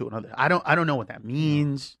 doing other. I don't know what that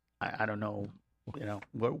means. I don't know.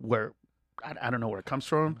 Where I don't know where it comes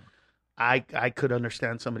from. I could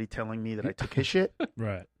understand somebody telling me that I took his shit.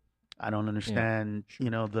 Right. I don't understand,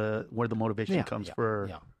 where the motivation comes for.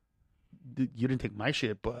 Yeah. You didn't take my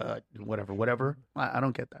shit, but whatever. I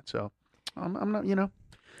don't get that. So I'm not,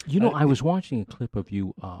 I was watching a clip of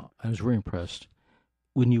you. I was very impressed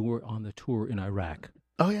when you were on the tour in Iraq.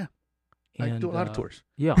 Oh yeah. And, I do a lot of tours.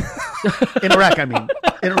 Yeah. In Iraq, I mean.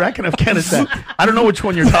 In Iraq and Afghanistan. I don't know which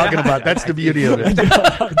one you're talking about. That's the beauty of it.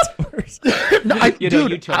 No,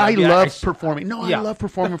 I love performing. No, I love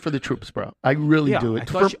performing for the troops, bro. I really do.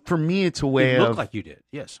 For me, it's a way of... You look like you did,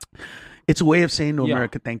 yes. It's a way of saying to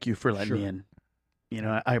America, thank you for letting me in.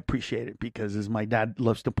 I appreciate it because, as my dad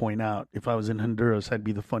loves to point out, if I was in Honduras, I'd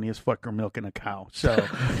be the funniest fucker milking a cow. So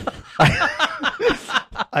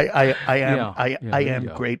I am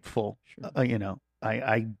grateful. Sure.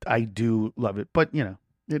 I do love it, but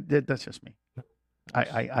that's just me.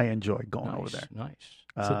 I enjoy going over there.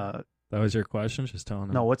 Nice. That was your question? Just telling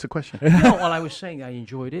him. No, what's the question? No, well, I was saying I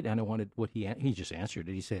enjoyed it, and I wanted what he just answered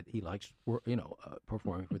it. He said he likes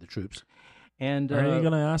performing for the troops. And are you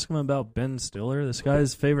going to ask him about Ben Stiller? This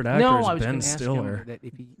guy's favorite actor is Ben Stiller. Ask him that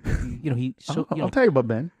if he I'll tell you about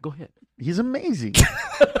Ben. Go ahead. He's amazing.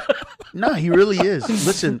 No, he really is.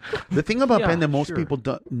 Listen, the thing about Ben that most people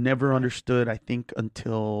never understood, I think,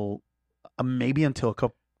 until maybe until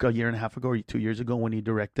a year and a half ago or 2 years ago, when he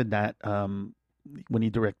directed that, when he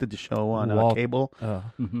directed the show on cable,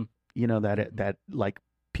 that like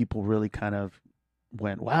people really kind of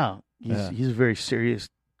went, "Wow, he's a very serious,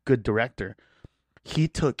 good director." He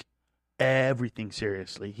took everything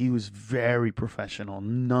seriously. He was very professional.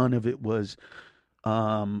 None of it was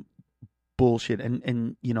bullshit.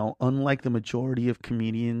 And unlike the majority of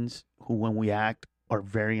comedians who, when we act, are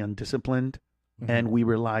very undisciplined, and we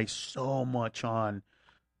rely so much on,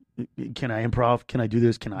 can I improv? Can I do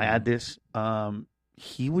this? Can I add this?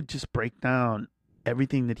 He would just break down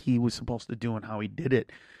everything that he was supposed to do and how he did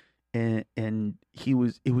it. And it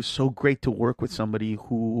was so great to work with somebody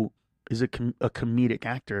who is a comedic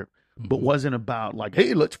actor, but wasn't about like,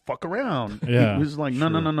 hey, let's fuck around. Yeah, it was like,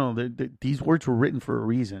 no. These words were written for a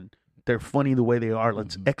reason. They're funny the way they are.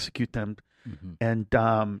 Let's execute them. And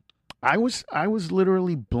I was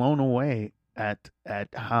literally blown away at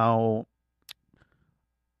how,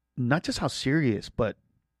 not just how serious, but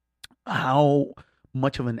how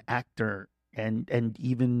much of an actor and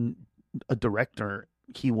even a director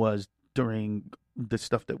he was during the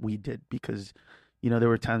stuff that we did, because there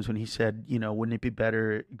were times when he said, would it be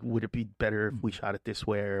better if we shot it this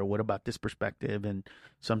way, or what about this perspective? And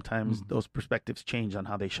sometimes those perspectives change on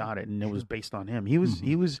how they shot it, and it was based on him. He was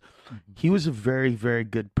a very, very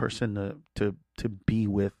good person to be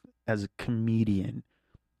with as a comedian,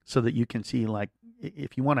 so that you can see, like,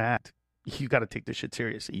 if you want to act, you got to take this shit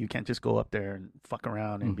seriously. You can't just go up there and fuck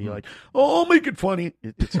around and be like, "Oh, I'll make it funny."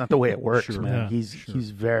 It's not the way it works, man. Yeah,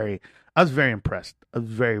 he's very. I was very impressed. I was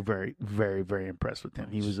very, very, very, very impressed with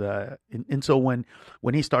him. He was, and so when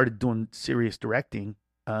he started doing serious directing,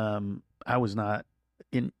 I was not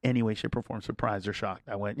in any way, shape, or form surprised or shocked.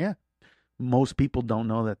 I went, yeah. Most people don't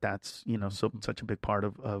know that that's such a big part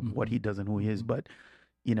of what he does and who he is. But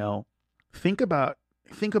think about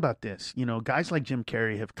this. Guys like Jim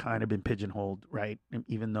Carrey have kind of been pigeonholed, right? And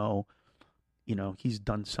even though he's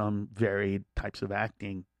done some varied types of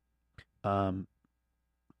acting,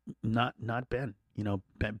 not Ben.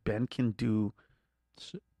 Ben can do.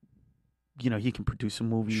 He can produce a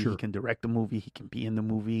movie. Sure. He can direct a movie. He can be in the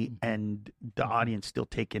movie, and the audience still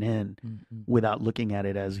take it in without looking at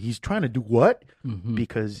it as he's trying to do what,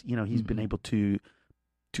 because he's been able to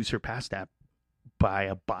surpass that by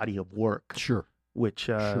a body of work. Sure. Which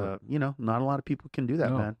not a lot of people can do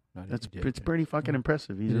that, man. It's pretty fucking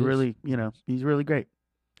impressive. He's really he's really great.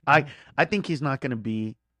 I think he's not going to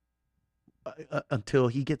be until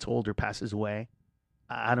he gets older, passes away.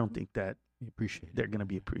 I don't think that they're going to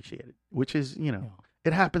be appreciated, which is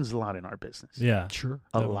it happens a lot in our business. Yeah, sure,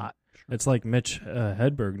 a lot. It's like Mitch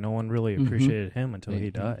Hedberg. No one really appreciated him until he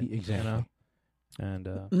died. Exactly. And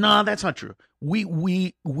no, that's not true.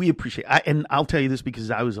 We appreciate. And I'll tell you this because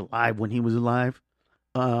I was alive when he was alive.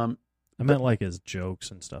 I meant like his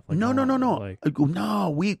jokes and stuff. Like no. Like, no,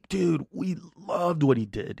 we loved what he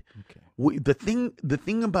did. Okay. The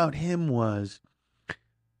thing about him was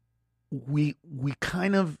we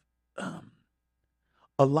kind of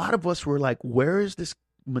a lot of us were like, where is this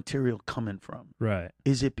material coming from? Right.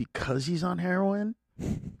 Is it because he's on heroin?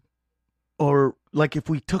 Or like if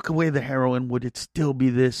we took away the heroin, would it still be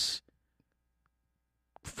this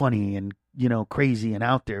funny and crazy and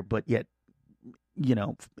out there, but yet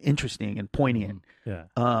interesting and poignant? Yeah.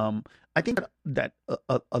 I think that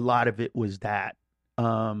a lot of it was that.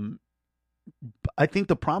 I think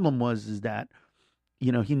the problem is that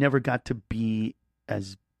he never got to be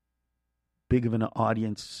as big of an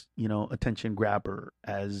audience, attention grabber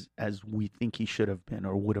as we think he should have been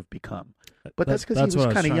or would have become. But that's because he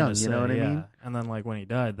was kind of young, you know what I mean? And then like when he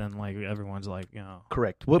died, then like everyone's like,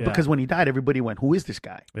 correct. Well, because when he died, everybody went, "Who is this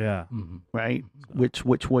guy?" Yeah. Right. Which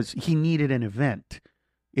was he needed an event.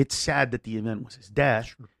 It's sad that the event was his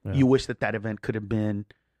death. Yeah. You wish that event could have been,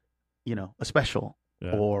 a special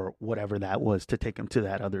or whatever that was to take him to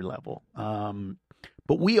that other level.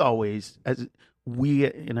 But we always, and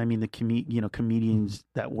I mean the comedians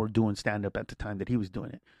that were doing stand up at the time that he was doing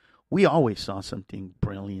it, we always saw something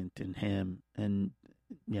brilliant in him. And,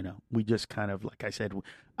 we just kind of, like I said,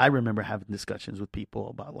 I remember having discussions with people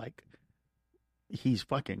about like, he's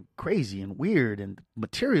fucking crazy and weird and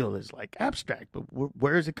material is like abstract, but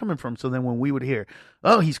where is it coming from? So then when we would hear,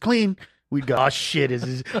 "Oh, he's clean," we'd go, "Oh shit,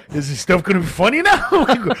 is this stuff gonna be funny now?"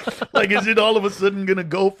 Like, is it all of a sudden gonna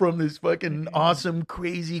go from this fucking awesome,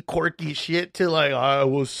 crazy, quirky shit to like, "I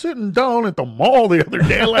was sitting down at the mall the other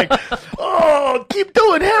day, like, oh, keep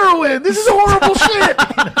doing heroin. This is horrible shit."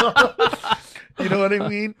 You know what I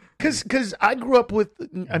mean? Because I grew up with,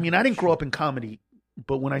 I didn't grow up in comedy,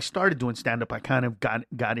 but when I started doing stand up, I kind of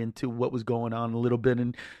got into what was going on a little bit,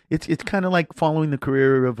 and it's kind of like following the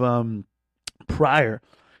career of Pryor.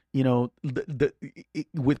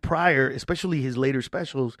 With Pryor, especially his later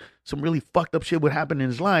specials, some really fucked up shit would happen in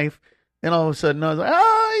his life, and all of a sudden I was like,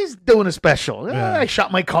 "Oh, he's doing a special. Yeah. I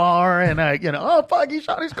shot my car, and oh fuck, he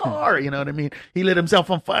shot his car." You know what I mean? He lit himself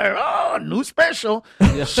on fire. Oh, new special.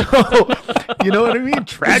 Yeah. So, you know what I mean?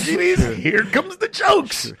 Tragedies. Here comes the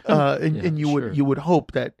jokes. And you would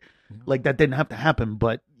hope that like that didn't have to happen,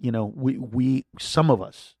 but we some of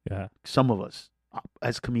us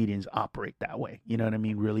as comedians operate that way. You know what I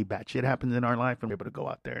mean? Really bad shit happens in our life, and we're able to go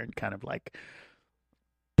out there and kind of like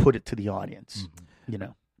put it to the audience.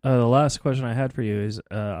 The last question I had for you is,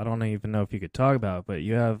 I don't even know if you could talk about it, but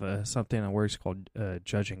you have something that works called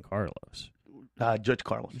Judging Carlos. Judge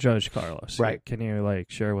Carlos. Judge Carlos. Right. Can you like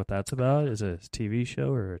share what that's about? Is it a TV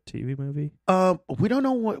show or a TV movie? We don't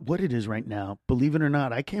know what it is right now. Believe it or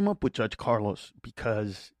not, I came up with Judge Carlos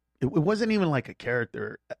because it wasn't even like a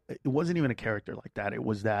character. It wasn't even a character like that. It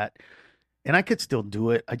was that, and I could still do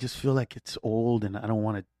it. I just feel like it's old, and I don't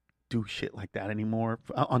want to do shit like that anymore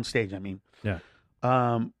on stage. I mean, Yeah.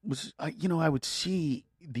 I would see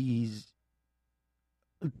these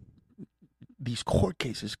court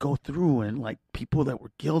cases go through, and like people that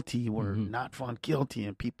were guilty were not found guilty,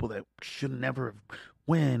 and people that should never have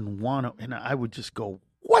won, and I would just go,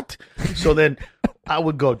 what? So then I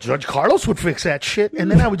would go, Judge Carlos would fix that shit,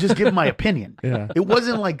 and then I would just give my opinion. Yeah. It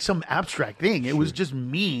wasn't like some abstract thing. It was just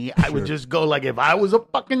me. I would just go like, if I was a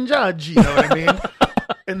fucking judge, you know what I mean?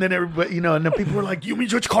 And then everybody, and then people were like, you mean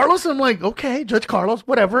Judge Carlos? And I'm like, okay, Judge Carlos,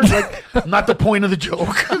 whatever. Like, not the point of the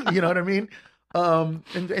joke. You know what I mean?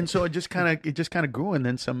 And so it just kind of grew. And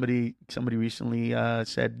then somebody recently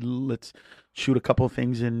said, let's shoot a couple of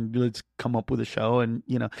things and let's come up with a show. And,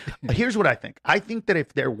 here's what I think. I think that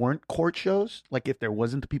if there weren't court shows, like if there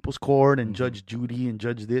wasn't the People's Court and Judge Judy and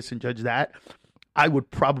Judge this and Judge that, I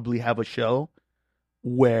would probably have a show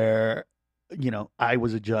where, I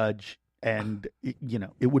was a judge, and,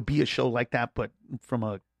 it would be a show like that, but from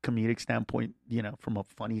a comedic standpoint, from a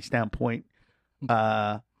funny standpoint.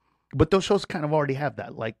 But those shows kind of already have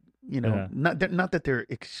that, like, not that they're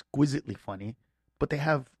exquisitely funny, but they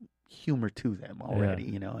have humor to them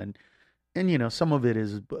already, and some of it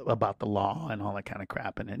is about the law and all that kind of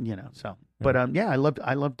crap, and so. But I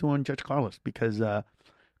love doing Judge Carlos because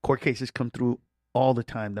court cases come through all the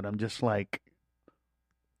time that I'm just like,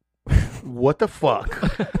 what the fuck?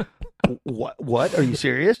 What are you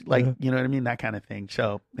serious? Like, you know what I mean? That kind of thing.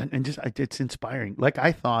 So, and just it's inspiring. Like,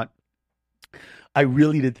 I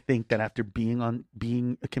really did think that after being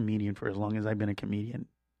a comedian for as long as I've been a comedian,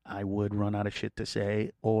 I would run out of shit to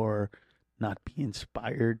say or not be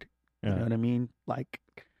inspired. You know what I mean? Like,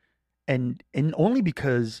 and only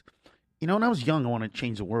because, when I was young, I wanted to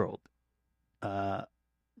change the world. I'm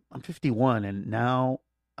 51, and now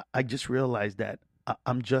I just realized that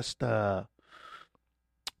I'm just, how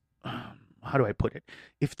do I put it?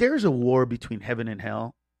 If there's a war between heaven and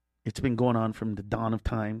hell, it's been going on from the dawn of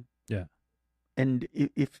time. Yeah. And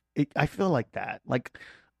I feel like that. Like,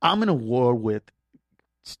 I'm in a war with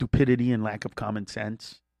stupidity and lack of common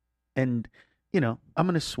sense. And, I'm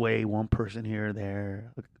going to sway one person here or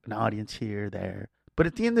there, an audience here or there. But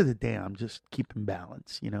at the end of the day, I'm just keeping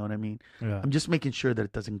balance. You know what I mean? Yeah. I'm just making sure that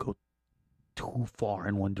it doesn't go too far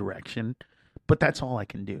in one direction. But that's all I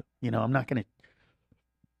can do. I'm not going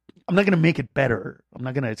to make it better. I'm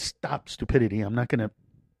not going to stop stupidity. I'm not going to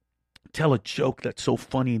tell a joke that's so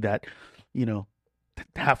funny that,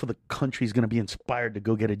 half of the country is going to be inspired to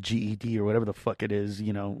go get a GED or whatever the fuck it is,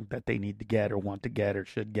 that they need to get or want to get or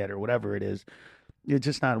should get or whatever it is. It's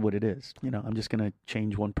just not what it is. I'm just going to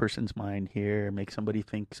change one person's mind here, make somebody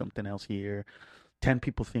think something else here. 10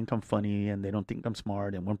 people think I'm funny and they don't think I'm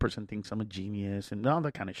smart, and one person thinks I'm a genius and all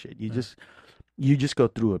that kind of shit. You just go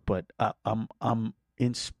through it. But I'm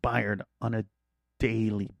inspired on a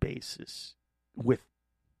daily basis with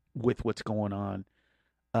what's going on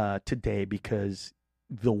today, because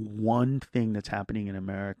the one thing that's happening in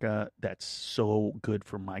America that's so good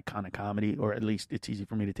for my kind of comedy, or at least it's easy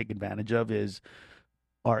for me to take advantage of, is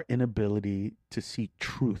our inability to see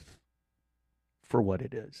truth for what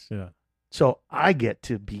it is. Yeah. So I get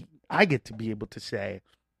to be able to say,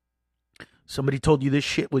 somebody told you this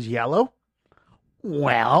shit was yellow?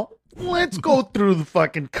 Well, let's go through the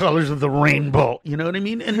fucking colors of the rainbow. You know what I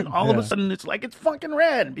mean? And all of a sudden it's like, it's fucking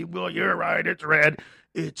red. And people go, you're right, it's red.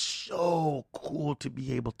 It's so cool to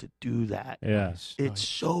be able to do that. Yes. It's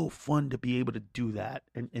so fun to be able to do that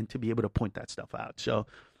and to be able to point that stuff out. So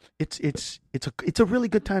it's a really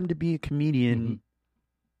good time to be a comedian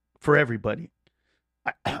for everybody.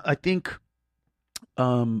 I think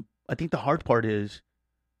the hard part is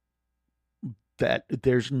that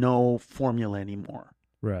there's no formula anymore.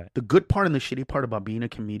 Right. The good part and the shitty part about being a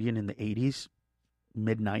comedian in the 80s,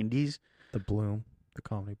 mid 90s, the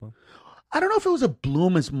comedy bloom. I don't know if it was a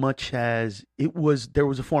bloom as much as there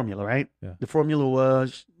was a formula, right? Yeah. The formula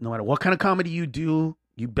was, no matter what kind of comedy you do,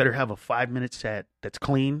 you better have a 5-minute set that's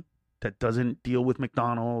clean, that doesn't deal with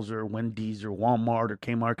McDonald's or Wendy's or Walmart or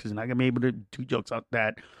Kmart, because you're not going to be able to do jokes like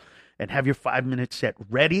that, and have your 5-minute set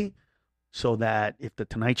ready so that if the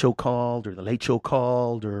Tonight Show called or the Late Show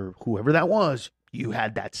called or whoever that was, you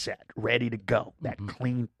had that set ready to go. That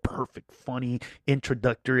clean, perfect, funny,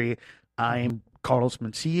 introductory, I'm Carlos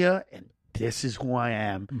Mencia, and this is who I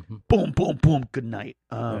am. Boom, boom, boom, good night.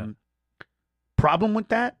 Problem with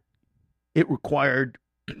that, it required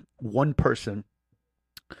one person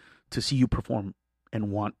to see you perform and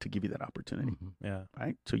want to give you that opportunity. Yeah.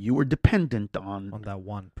 Right? So you were dependent on that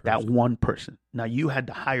one person. That one person. Now you had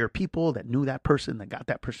to hire people that knew that person, that got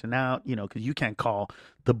that person out, because you can't call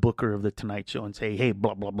the booker of the Tonight Show and say, hey,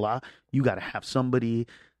 blah, blah, blah. You got to have somebody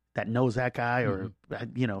that knows that guy or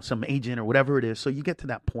some agent or whatever it is. So you get to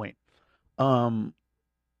that point.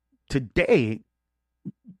 Today,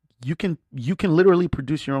 you can literally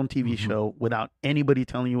produce your own TV show without anybody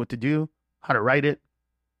telling you what to do, how to write it,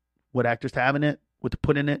 what actors to have in it, what to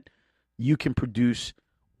put in it. You can produce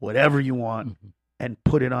whatever you want and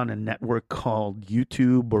put it on a network called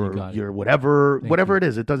YouTube or your whatever it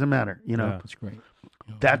is. It doesn't matter. That's great.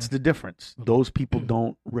 That's the difference. Those people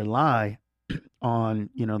don't rely on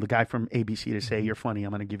the guy from ABC to say you're funny.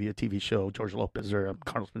 I'm going to give you a TV show, George Lopez or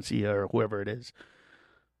Carlos Mencia or whoever it is.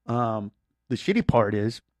 The shitty part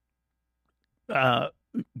is there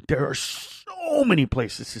are so many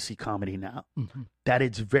places to see comedy now that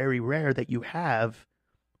it's very rare that you have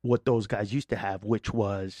what those guys used to have, which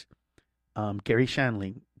was Gary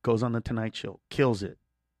Shandling goes on the Tonight Show, kills it.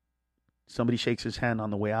 Somebody shakes his hand on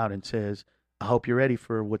the way out and says, I hope you're ready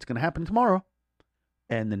for what's going to happen tomorrow.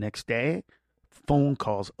 And the next day, phone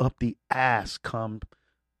calls up the ass come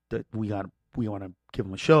that we want to give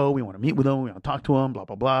them a show, we want to meet with them, we want to talk to them, blah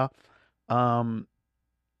blah blah.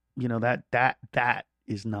 That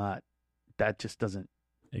is not, that just doesn't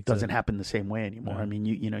happen the same way anymore. I mean,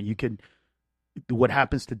 you could. What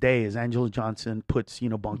happens today is Angela Johnson puts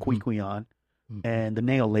Bonquiqui on, and the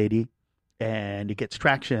Nail Lady, and it gets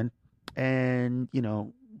traction, and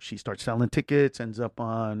she starts selling tickets, ends up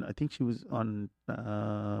on, I think she was on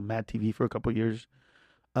Mad TV for a couple of years,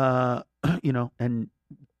 and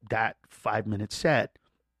that 5-minute set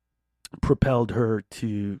propelled her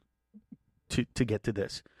to get to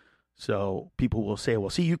this. So people will say, well,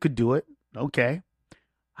 see, you could do it. Okay.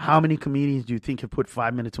 How many comedians do you think have put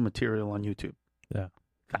 5 minutes of material on YouTube? Yeah.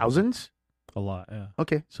 Thousands? A lot, yeah.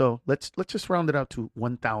 Okay, so let's just round it out to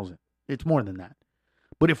 1,000. It's more than that.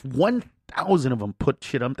 But if 1,000 of them put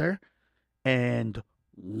shit up there and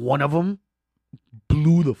one of them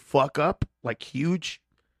blew the fuck up, like huge,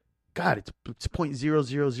 God, it's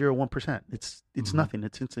 0.0001%. It's nothing.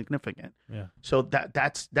 It's insignificant. Yeah. So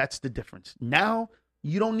that's the difference. Now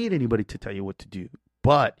you don't need anybody to tell you what to do,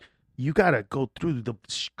 but you got to go through the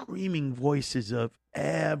screaming voices of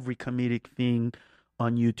every comedic thing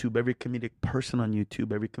on YouTube, every comedic person on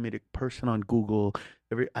YouTube, every comedic person on Google,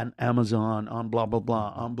 on Amazon, on blah, blah,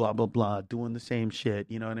 blah, on blah, blah, blah, doing the same shit.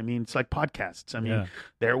 You know what I mean? It's like podcasts. I mean,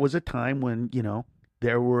 there was a time when,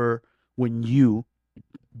 when you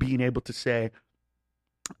being able to say,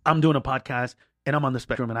 I'm doing a podcast and I'm on the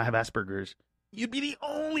spectrum and I have Asperger's, you'd be the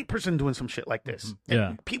only person doing some shit like this.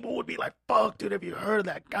 And people would be like, fuck, dude, have you heard of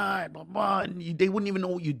that guy? Blah, blah. And they wouldn't even know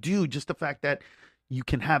what you do, just the fact that you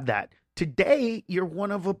can have that. Today, you're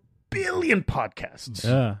one of a billion podcasts.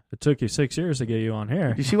 Yeah. It took you 6 years to get you on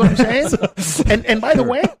here. You see what I'm saying? and by the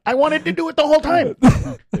way, I wanted to do it the whole time.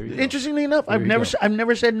 Interestingly enough, I've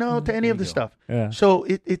never said no to any of this stuff. Yeah. So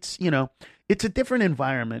it's it's a different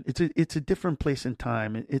environment. It's a different place in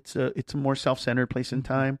time. It's a more self-centered place in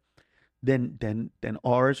time than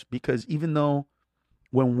ours, because even though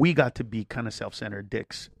when we got to be kind of self-centered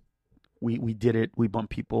dicks, we did it. We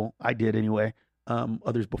bumped people. I did anyway.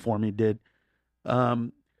 Others before me did.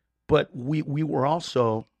 But we were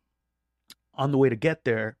also on the way to get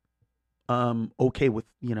there, okay with,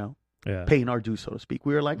 paying our dues, so to speak.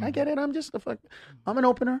 We were like, I get it. I'm just I'm an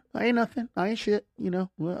opener. I ain't nothing. I ain't shit.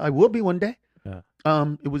 I will be one day. Yeah.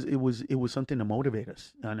 It was something to motivate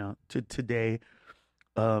us. I know today,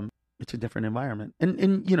 it's a different environment.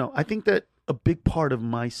 And I think that a big part of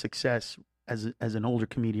my success as an older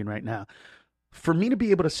comedian right now, for me to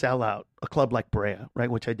be able to sell out a club like Brea, right,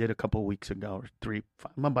 which I did a couple of weeks ago, or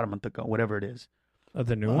about a month ago, whatever it is.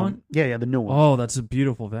 The new one? Yeah, the new one. Oh, that's a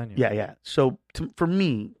beautiful venue. Yeah. So for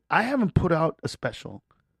me, I haven't put out a special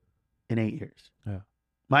in 8 years.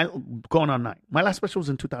 Yeah. Going on 9. My last special was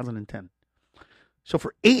in 2010. So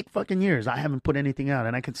for 8 fucking years, I haven't put anything out,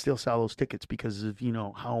 and I can still sell those tickets because of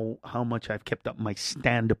how much I've kept up my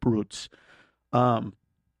stand-up roots.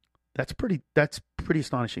 That's pretty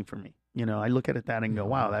astonishing for me. I look at that and go,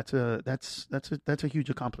 wow, that's a huge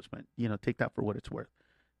accomplishment. Take that for what it's worth,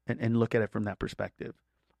 and look at it from that perspective.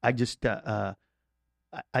 I just I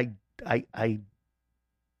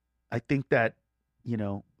think that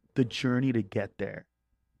the journey to get there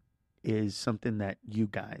is something that you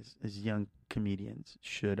guys as young comedians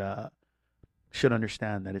should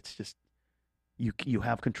understand, that it's just you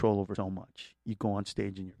have control over so much. You go on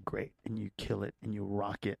stage and you're great and you kill it and you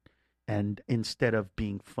rock it. And instead of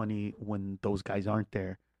being funny when those guys aren't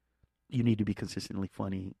there, you need to be consistently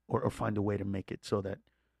funny or find a way to make it so that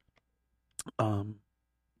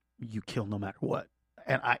you kill no matter what.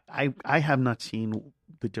 And I have not seen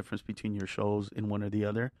the difference between your shows in one or the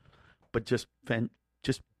other, but just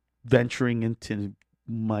venturing into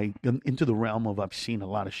into the realm of I've seen a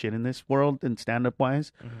lot of shit in this world and stand up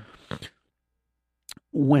wise. Mm-hmm.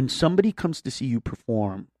 When somebody comes to see you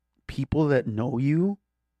perform, people that know you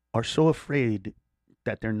are so afraid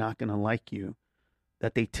that they're not going to like you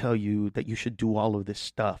that they tell you that you should do all of this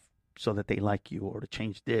stuff so that they like you, or to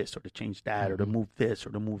change this, or to change that, or to move this, or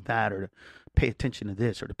to move that, or to pay attention to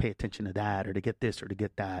this, or to pay attention to that, or to get this, or to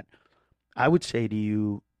get that. I would say to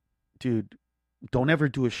you, dude, don't ever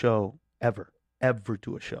do a show, ever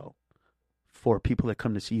do a show for people that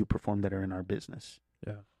come to see you perform that are in our business.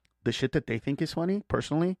 Yeah. The shit that they think is funny,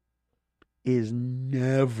 personally, is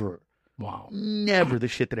never the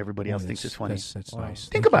shit that everybody else thinks is funny. That's nice.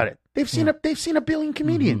 Think about it. They've seen a billion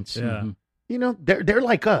comedians. Yeah. You know, they're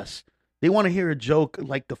like us. They want to hear a joke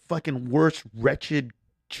like the fucking worst, wretched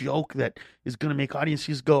joke that is going to make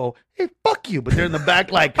audiences go, hey, fuck you. But they're in the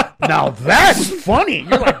back like, now that's funny.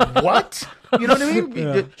 You're like, what? You know what I mean?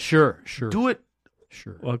 Yeah. Sure. Do it.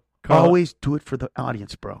 Sure. Well, Always do it for the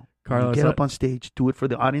audience, bro. Carlos, Get up on stage, do it for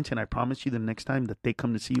the audience, and I promise you the next time that they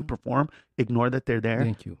come to see you perform, ignore that they're there.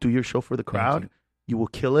 Thank you. Do your show for the crowd. You will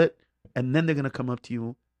kill it. And then they're going to come up to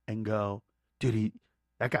you and go, dude,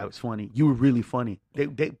 that guy was funny. You were really funny.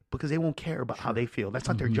 Because they won't care about how they feel. That's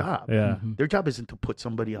not their job. Yeah. Their job isn't to put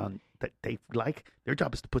somebody on that they like. Their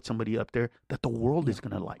job is to put somebody up there that the world is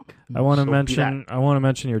going to like. I want to So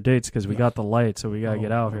mention your dates because we got the light, so we got to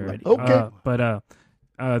get out here. Okay. But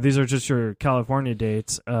these are just your California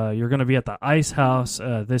dates. You're going to be at the Ice House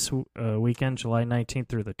this weekend, July 19th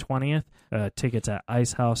through the 20th. Tickets at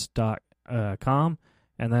icehouse.com.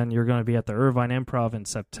 And then you're going to be at the Irvine Improv in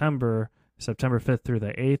September 5th through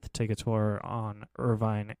the 8th. Tickets are on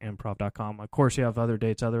irvineimprov.com. Of course, you have other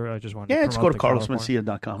dates. I just want to just go to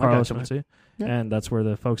carlosmencia.com. Carlos Mencia. Yeah. And that's where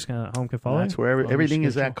the folks at home can follow. That's where everything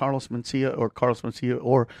is at Carlos Mencia or Carlos Mencia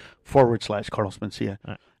or / Carlos Mencia.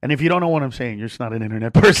 Right. And if you don't know what I'm saying, you're just not an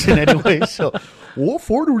internet person anyway. So, what /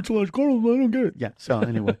 Carlos? I don't get it. Yeah. So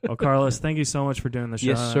anyway. Well, Carlos, thank you so much for doing the show.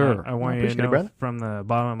 Yes, sir. I want you to know from the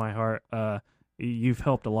bottom of my heart, you've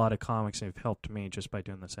helped a lot of comics, and you've helped me just by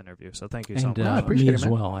doing this interview. So thank you so much. I appreciate me it, as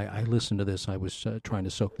well. I listened to this. I was trying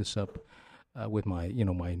to soak this up with my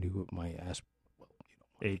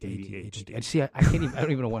ADHD. See, I can't even. I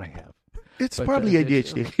don't even know what I have. It's probably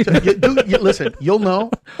ADHD. Listen, you'll know.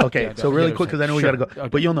 Okay, Yeah, so really quick, because I know we got to go. Okay.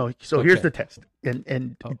 But you'll know. So here's the test.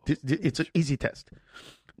 And it's an easy test.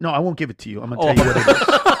 No, I won't give it to you. I'm going to tell you what it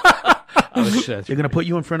is. They're going to put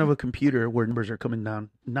you in front of a computer where numbers are coming down,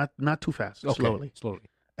 not too fast, slowly.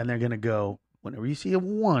 And they're going to go, whenever you see a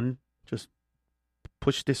 1, just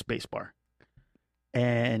push this space bar.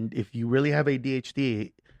 And if you really have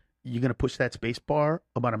ADHD, you're going to push that space bar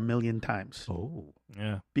about 1 million times. Oh,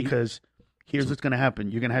 yeah. Because here's what's going to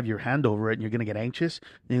happen. You're going to have your hand over it, and you're going to get anxious.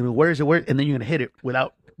 And you're going to, where is it? And then you're going to hit it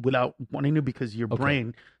without wanting to, because your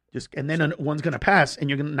brain just, and then one's going to pass, and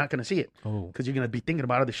you're not going to see it. Oh. Because you're going to be thinking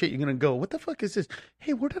about other shit. You're going to go, what the fuck is this?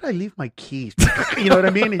 Hey, where did I leave my keys? You know what I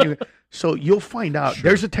mean? And so you'll find out. Sure.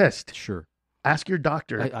 There's a test. Sure. Ask your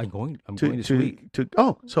doctor. I'm going this week.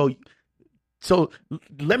 So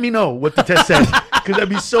let me know what the test says, because that'd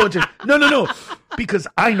be so interesting. No, because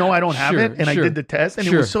I know I don't have it, and I did the test, and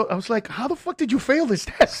it was so. I was like, how the fuck did you fail this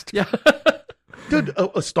test? Yeah, dude,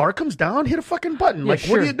 a star comes down, hit a fucking button. What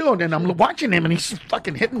are you doing? And I'm watching him, and he's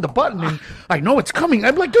fucking hitting the button, and I know it's coming.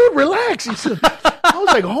 I'm like, dude, relax. He said, I was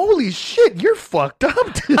like, holy shit, you're fucked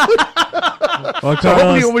up, dude. Well, so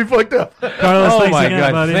hopefully you'll be fucked up. Carlos, oh my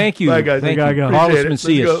god, buddy. thank you, bye guys. Thank you, go. Carlos Let's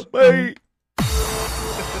Mencia. go. Bye.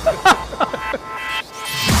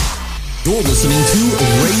 You're listening to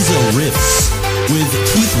Reza Riffs with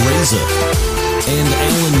Keith Reza and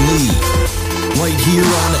Alan Lee, right here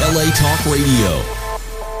on LA Talk Radio.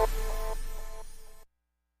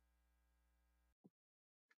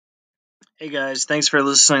 Hey guys, thanks for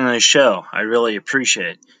listening to the show. I really appreciate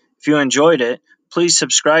it. If you enjoyed it, please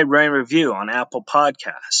subscribe, rate, and review on Apple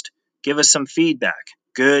Podcast. Give us some feedback.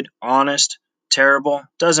 Good, honest, terrible,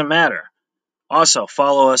 doesn't matter. Also,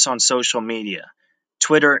 follow us on social media.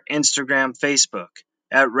 Twitter, Instagram, Facebook,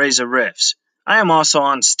 at Reza Riffs. I am also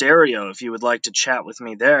on Stereo if you would like to chat with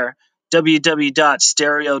me there.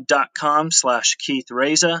 www.stereo.com/Keith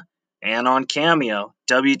Reza, and on Cameo,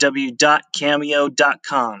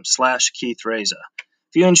 www.cameo.com/Keith Reza.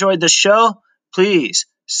 If you enjoyed the show, please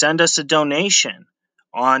send us a donation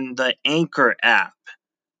on the Anchor app.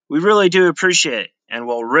 We really do appreciate it, and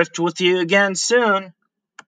we'll riff with you again soon.